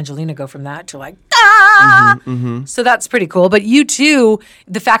 Angelina go from that to like, So that's pretty cool. But you too,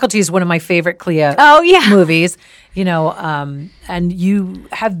 The Faculty is one of my favorite Clea movies, and you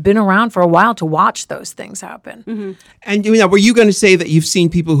have been around for a while to watch those things happen. And were you going to say that you've seen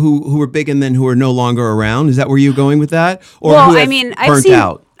people who were big and then who are no longer around? Is that where you're going with that? Or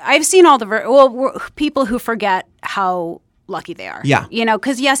I've seen all the people who forget how lucky they are. Yeah.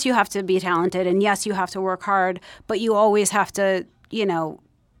 Because yes, you have to be talented and yes, you have to work hard, but you always have to,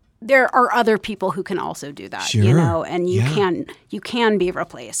 there are other people who can also do that, and you can be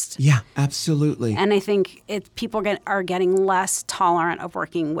replaced. Yeah, absolutely. And I think people are getting less tolerant of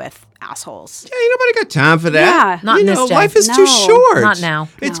working with assholes. Yeah, nobody got time for that. Yeah. Not in this day. Life is too short. Not now.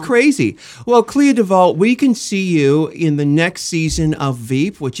 It's crazy. Well, Clea DuVall, we can see you in the next season of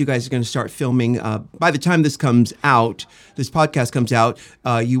Veep, which you guys are going to start filming. By the time this podcast comes out,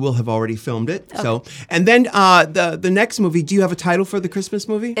 you will have already filmed it. Okay. So, and then the next movie, do you have a title for the Christmas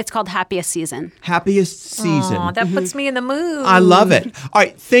movie? It's called Happiest Season. Happiest Season. Aw, that puts me in the mood. I love it. All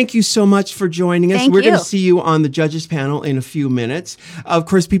right. Thank you so much for joining us. Thank We're going you. to see you on the judges panel in a few minutes. Of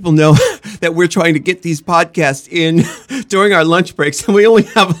course, people know that we're trying to get these podcasts in during our lunch breaks, and we only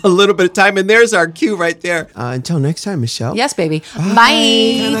have a little bit of time. And there's our cue right there. Until next time, Michelle. Yes, baby. Bye. Bye.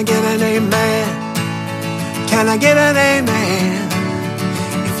 Can I get an amen? Can I get an amen?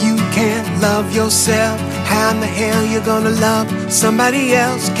 If you can't love yourself, how in the hell you gonna love somebody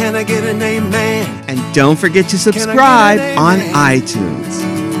else? Can I get an amen? And don't forget to subscribe on iTunes.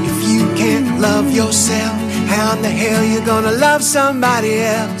 If you can't love yourself, how in the hell you gonna love somebody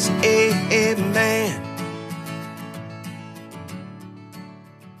else? Amen.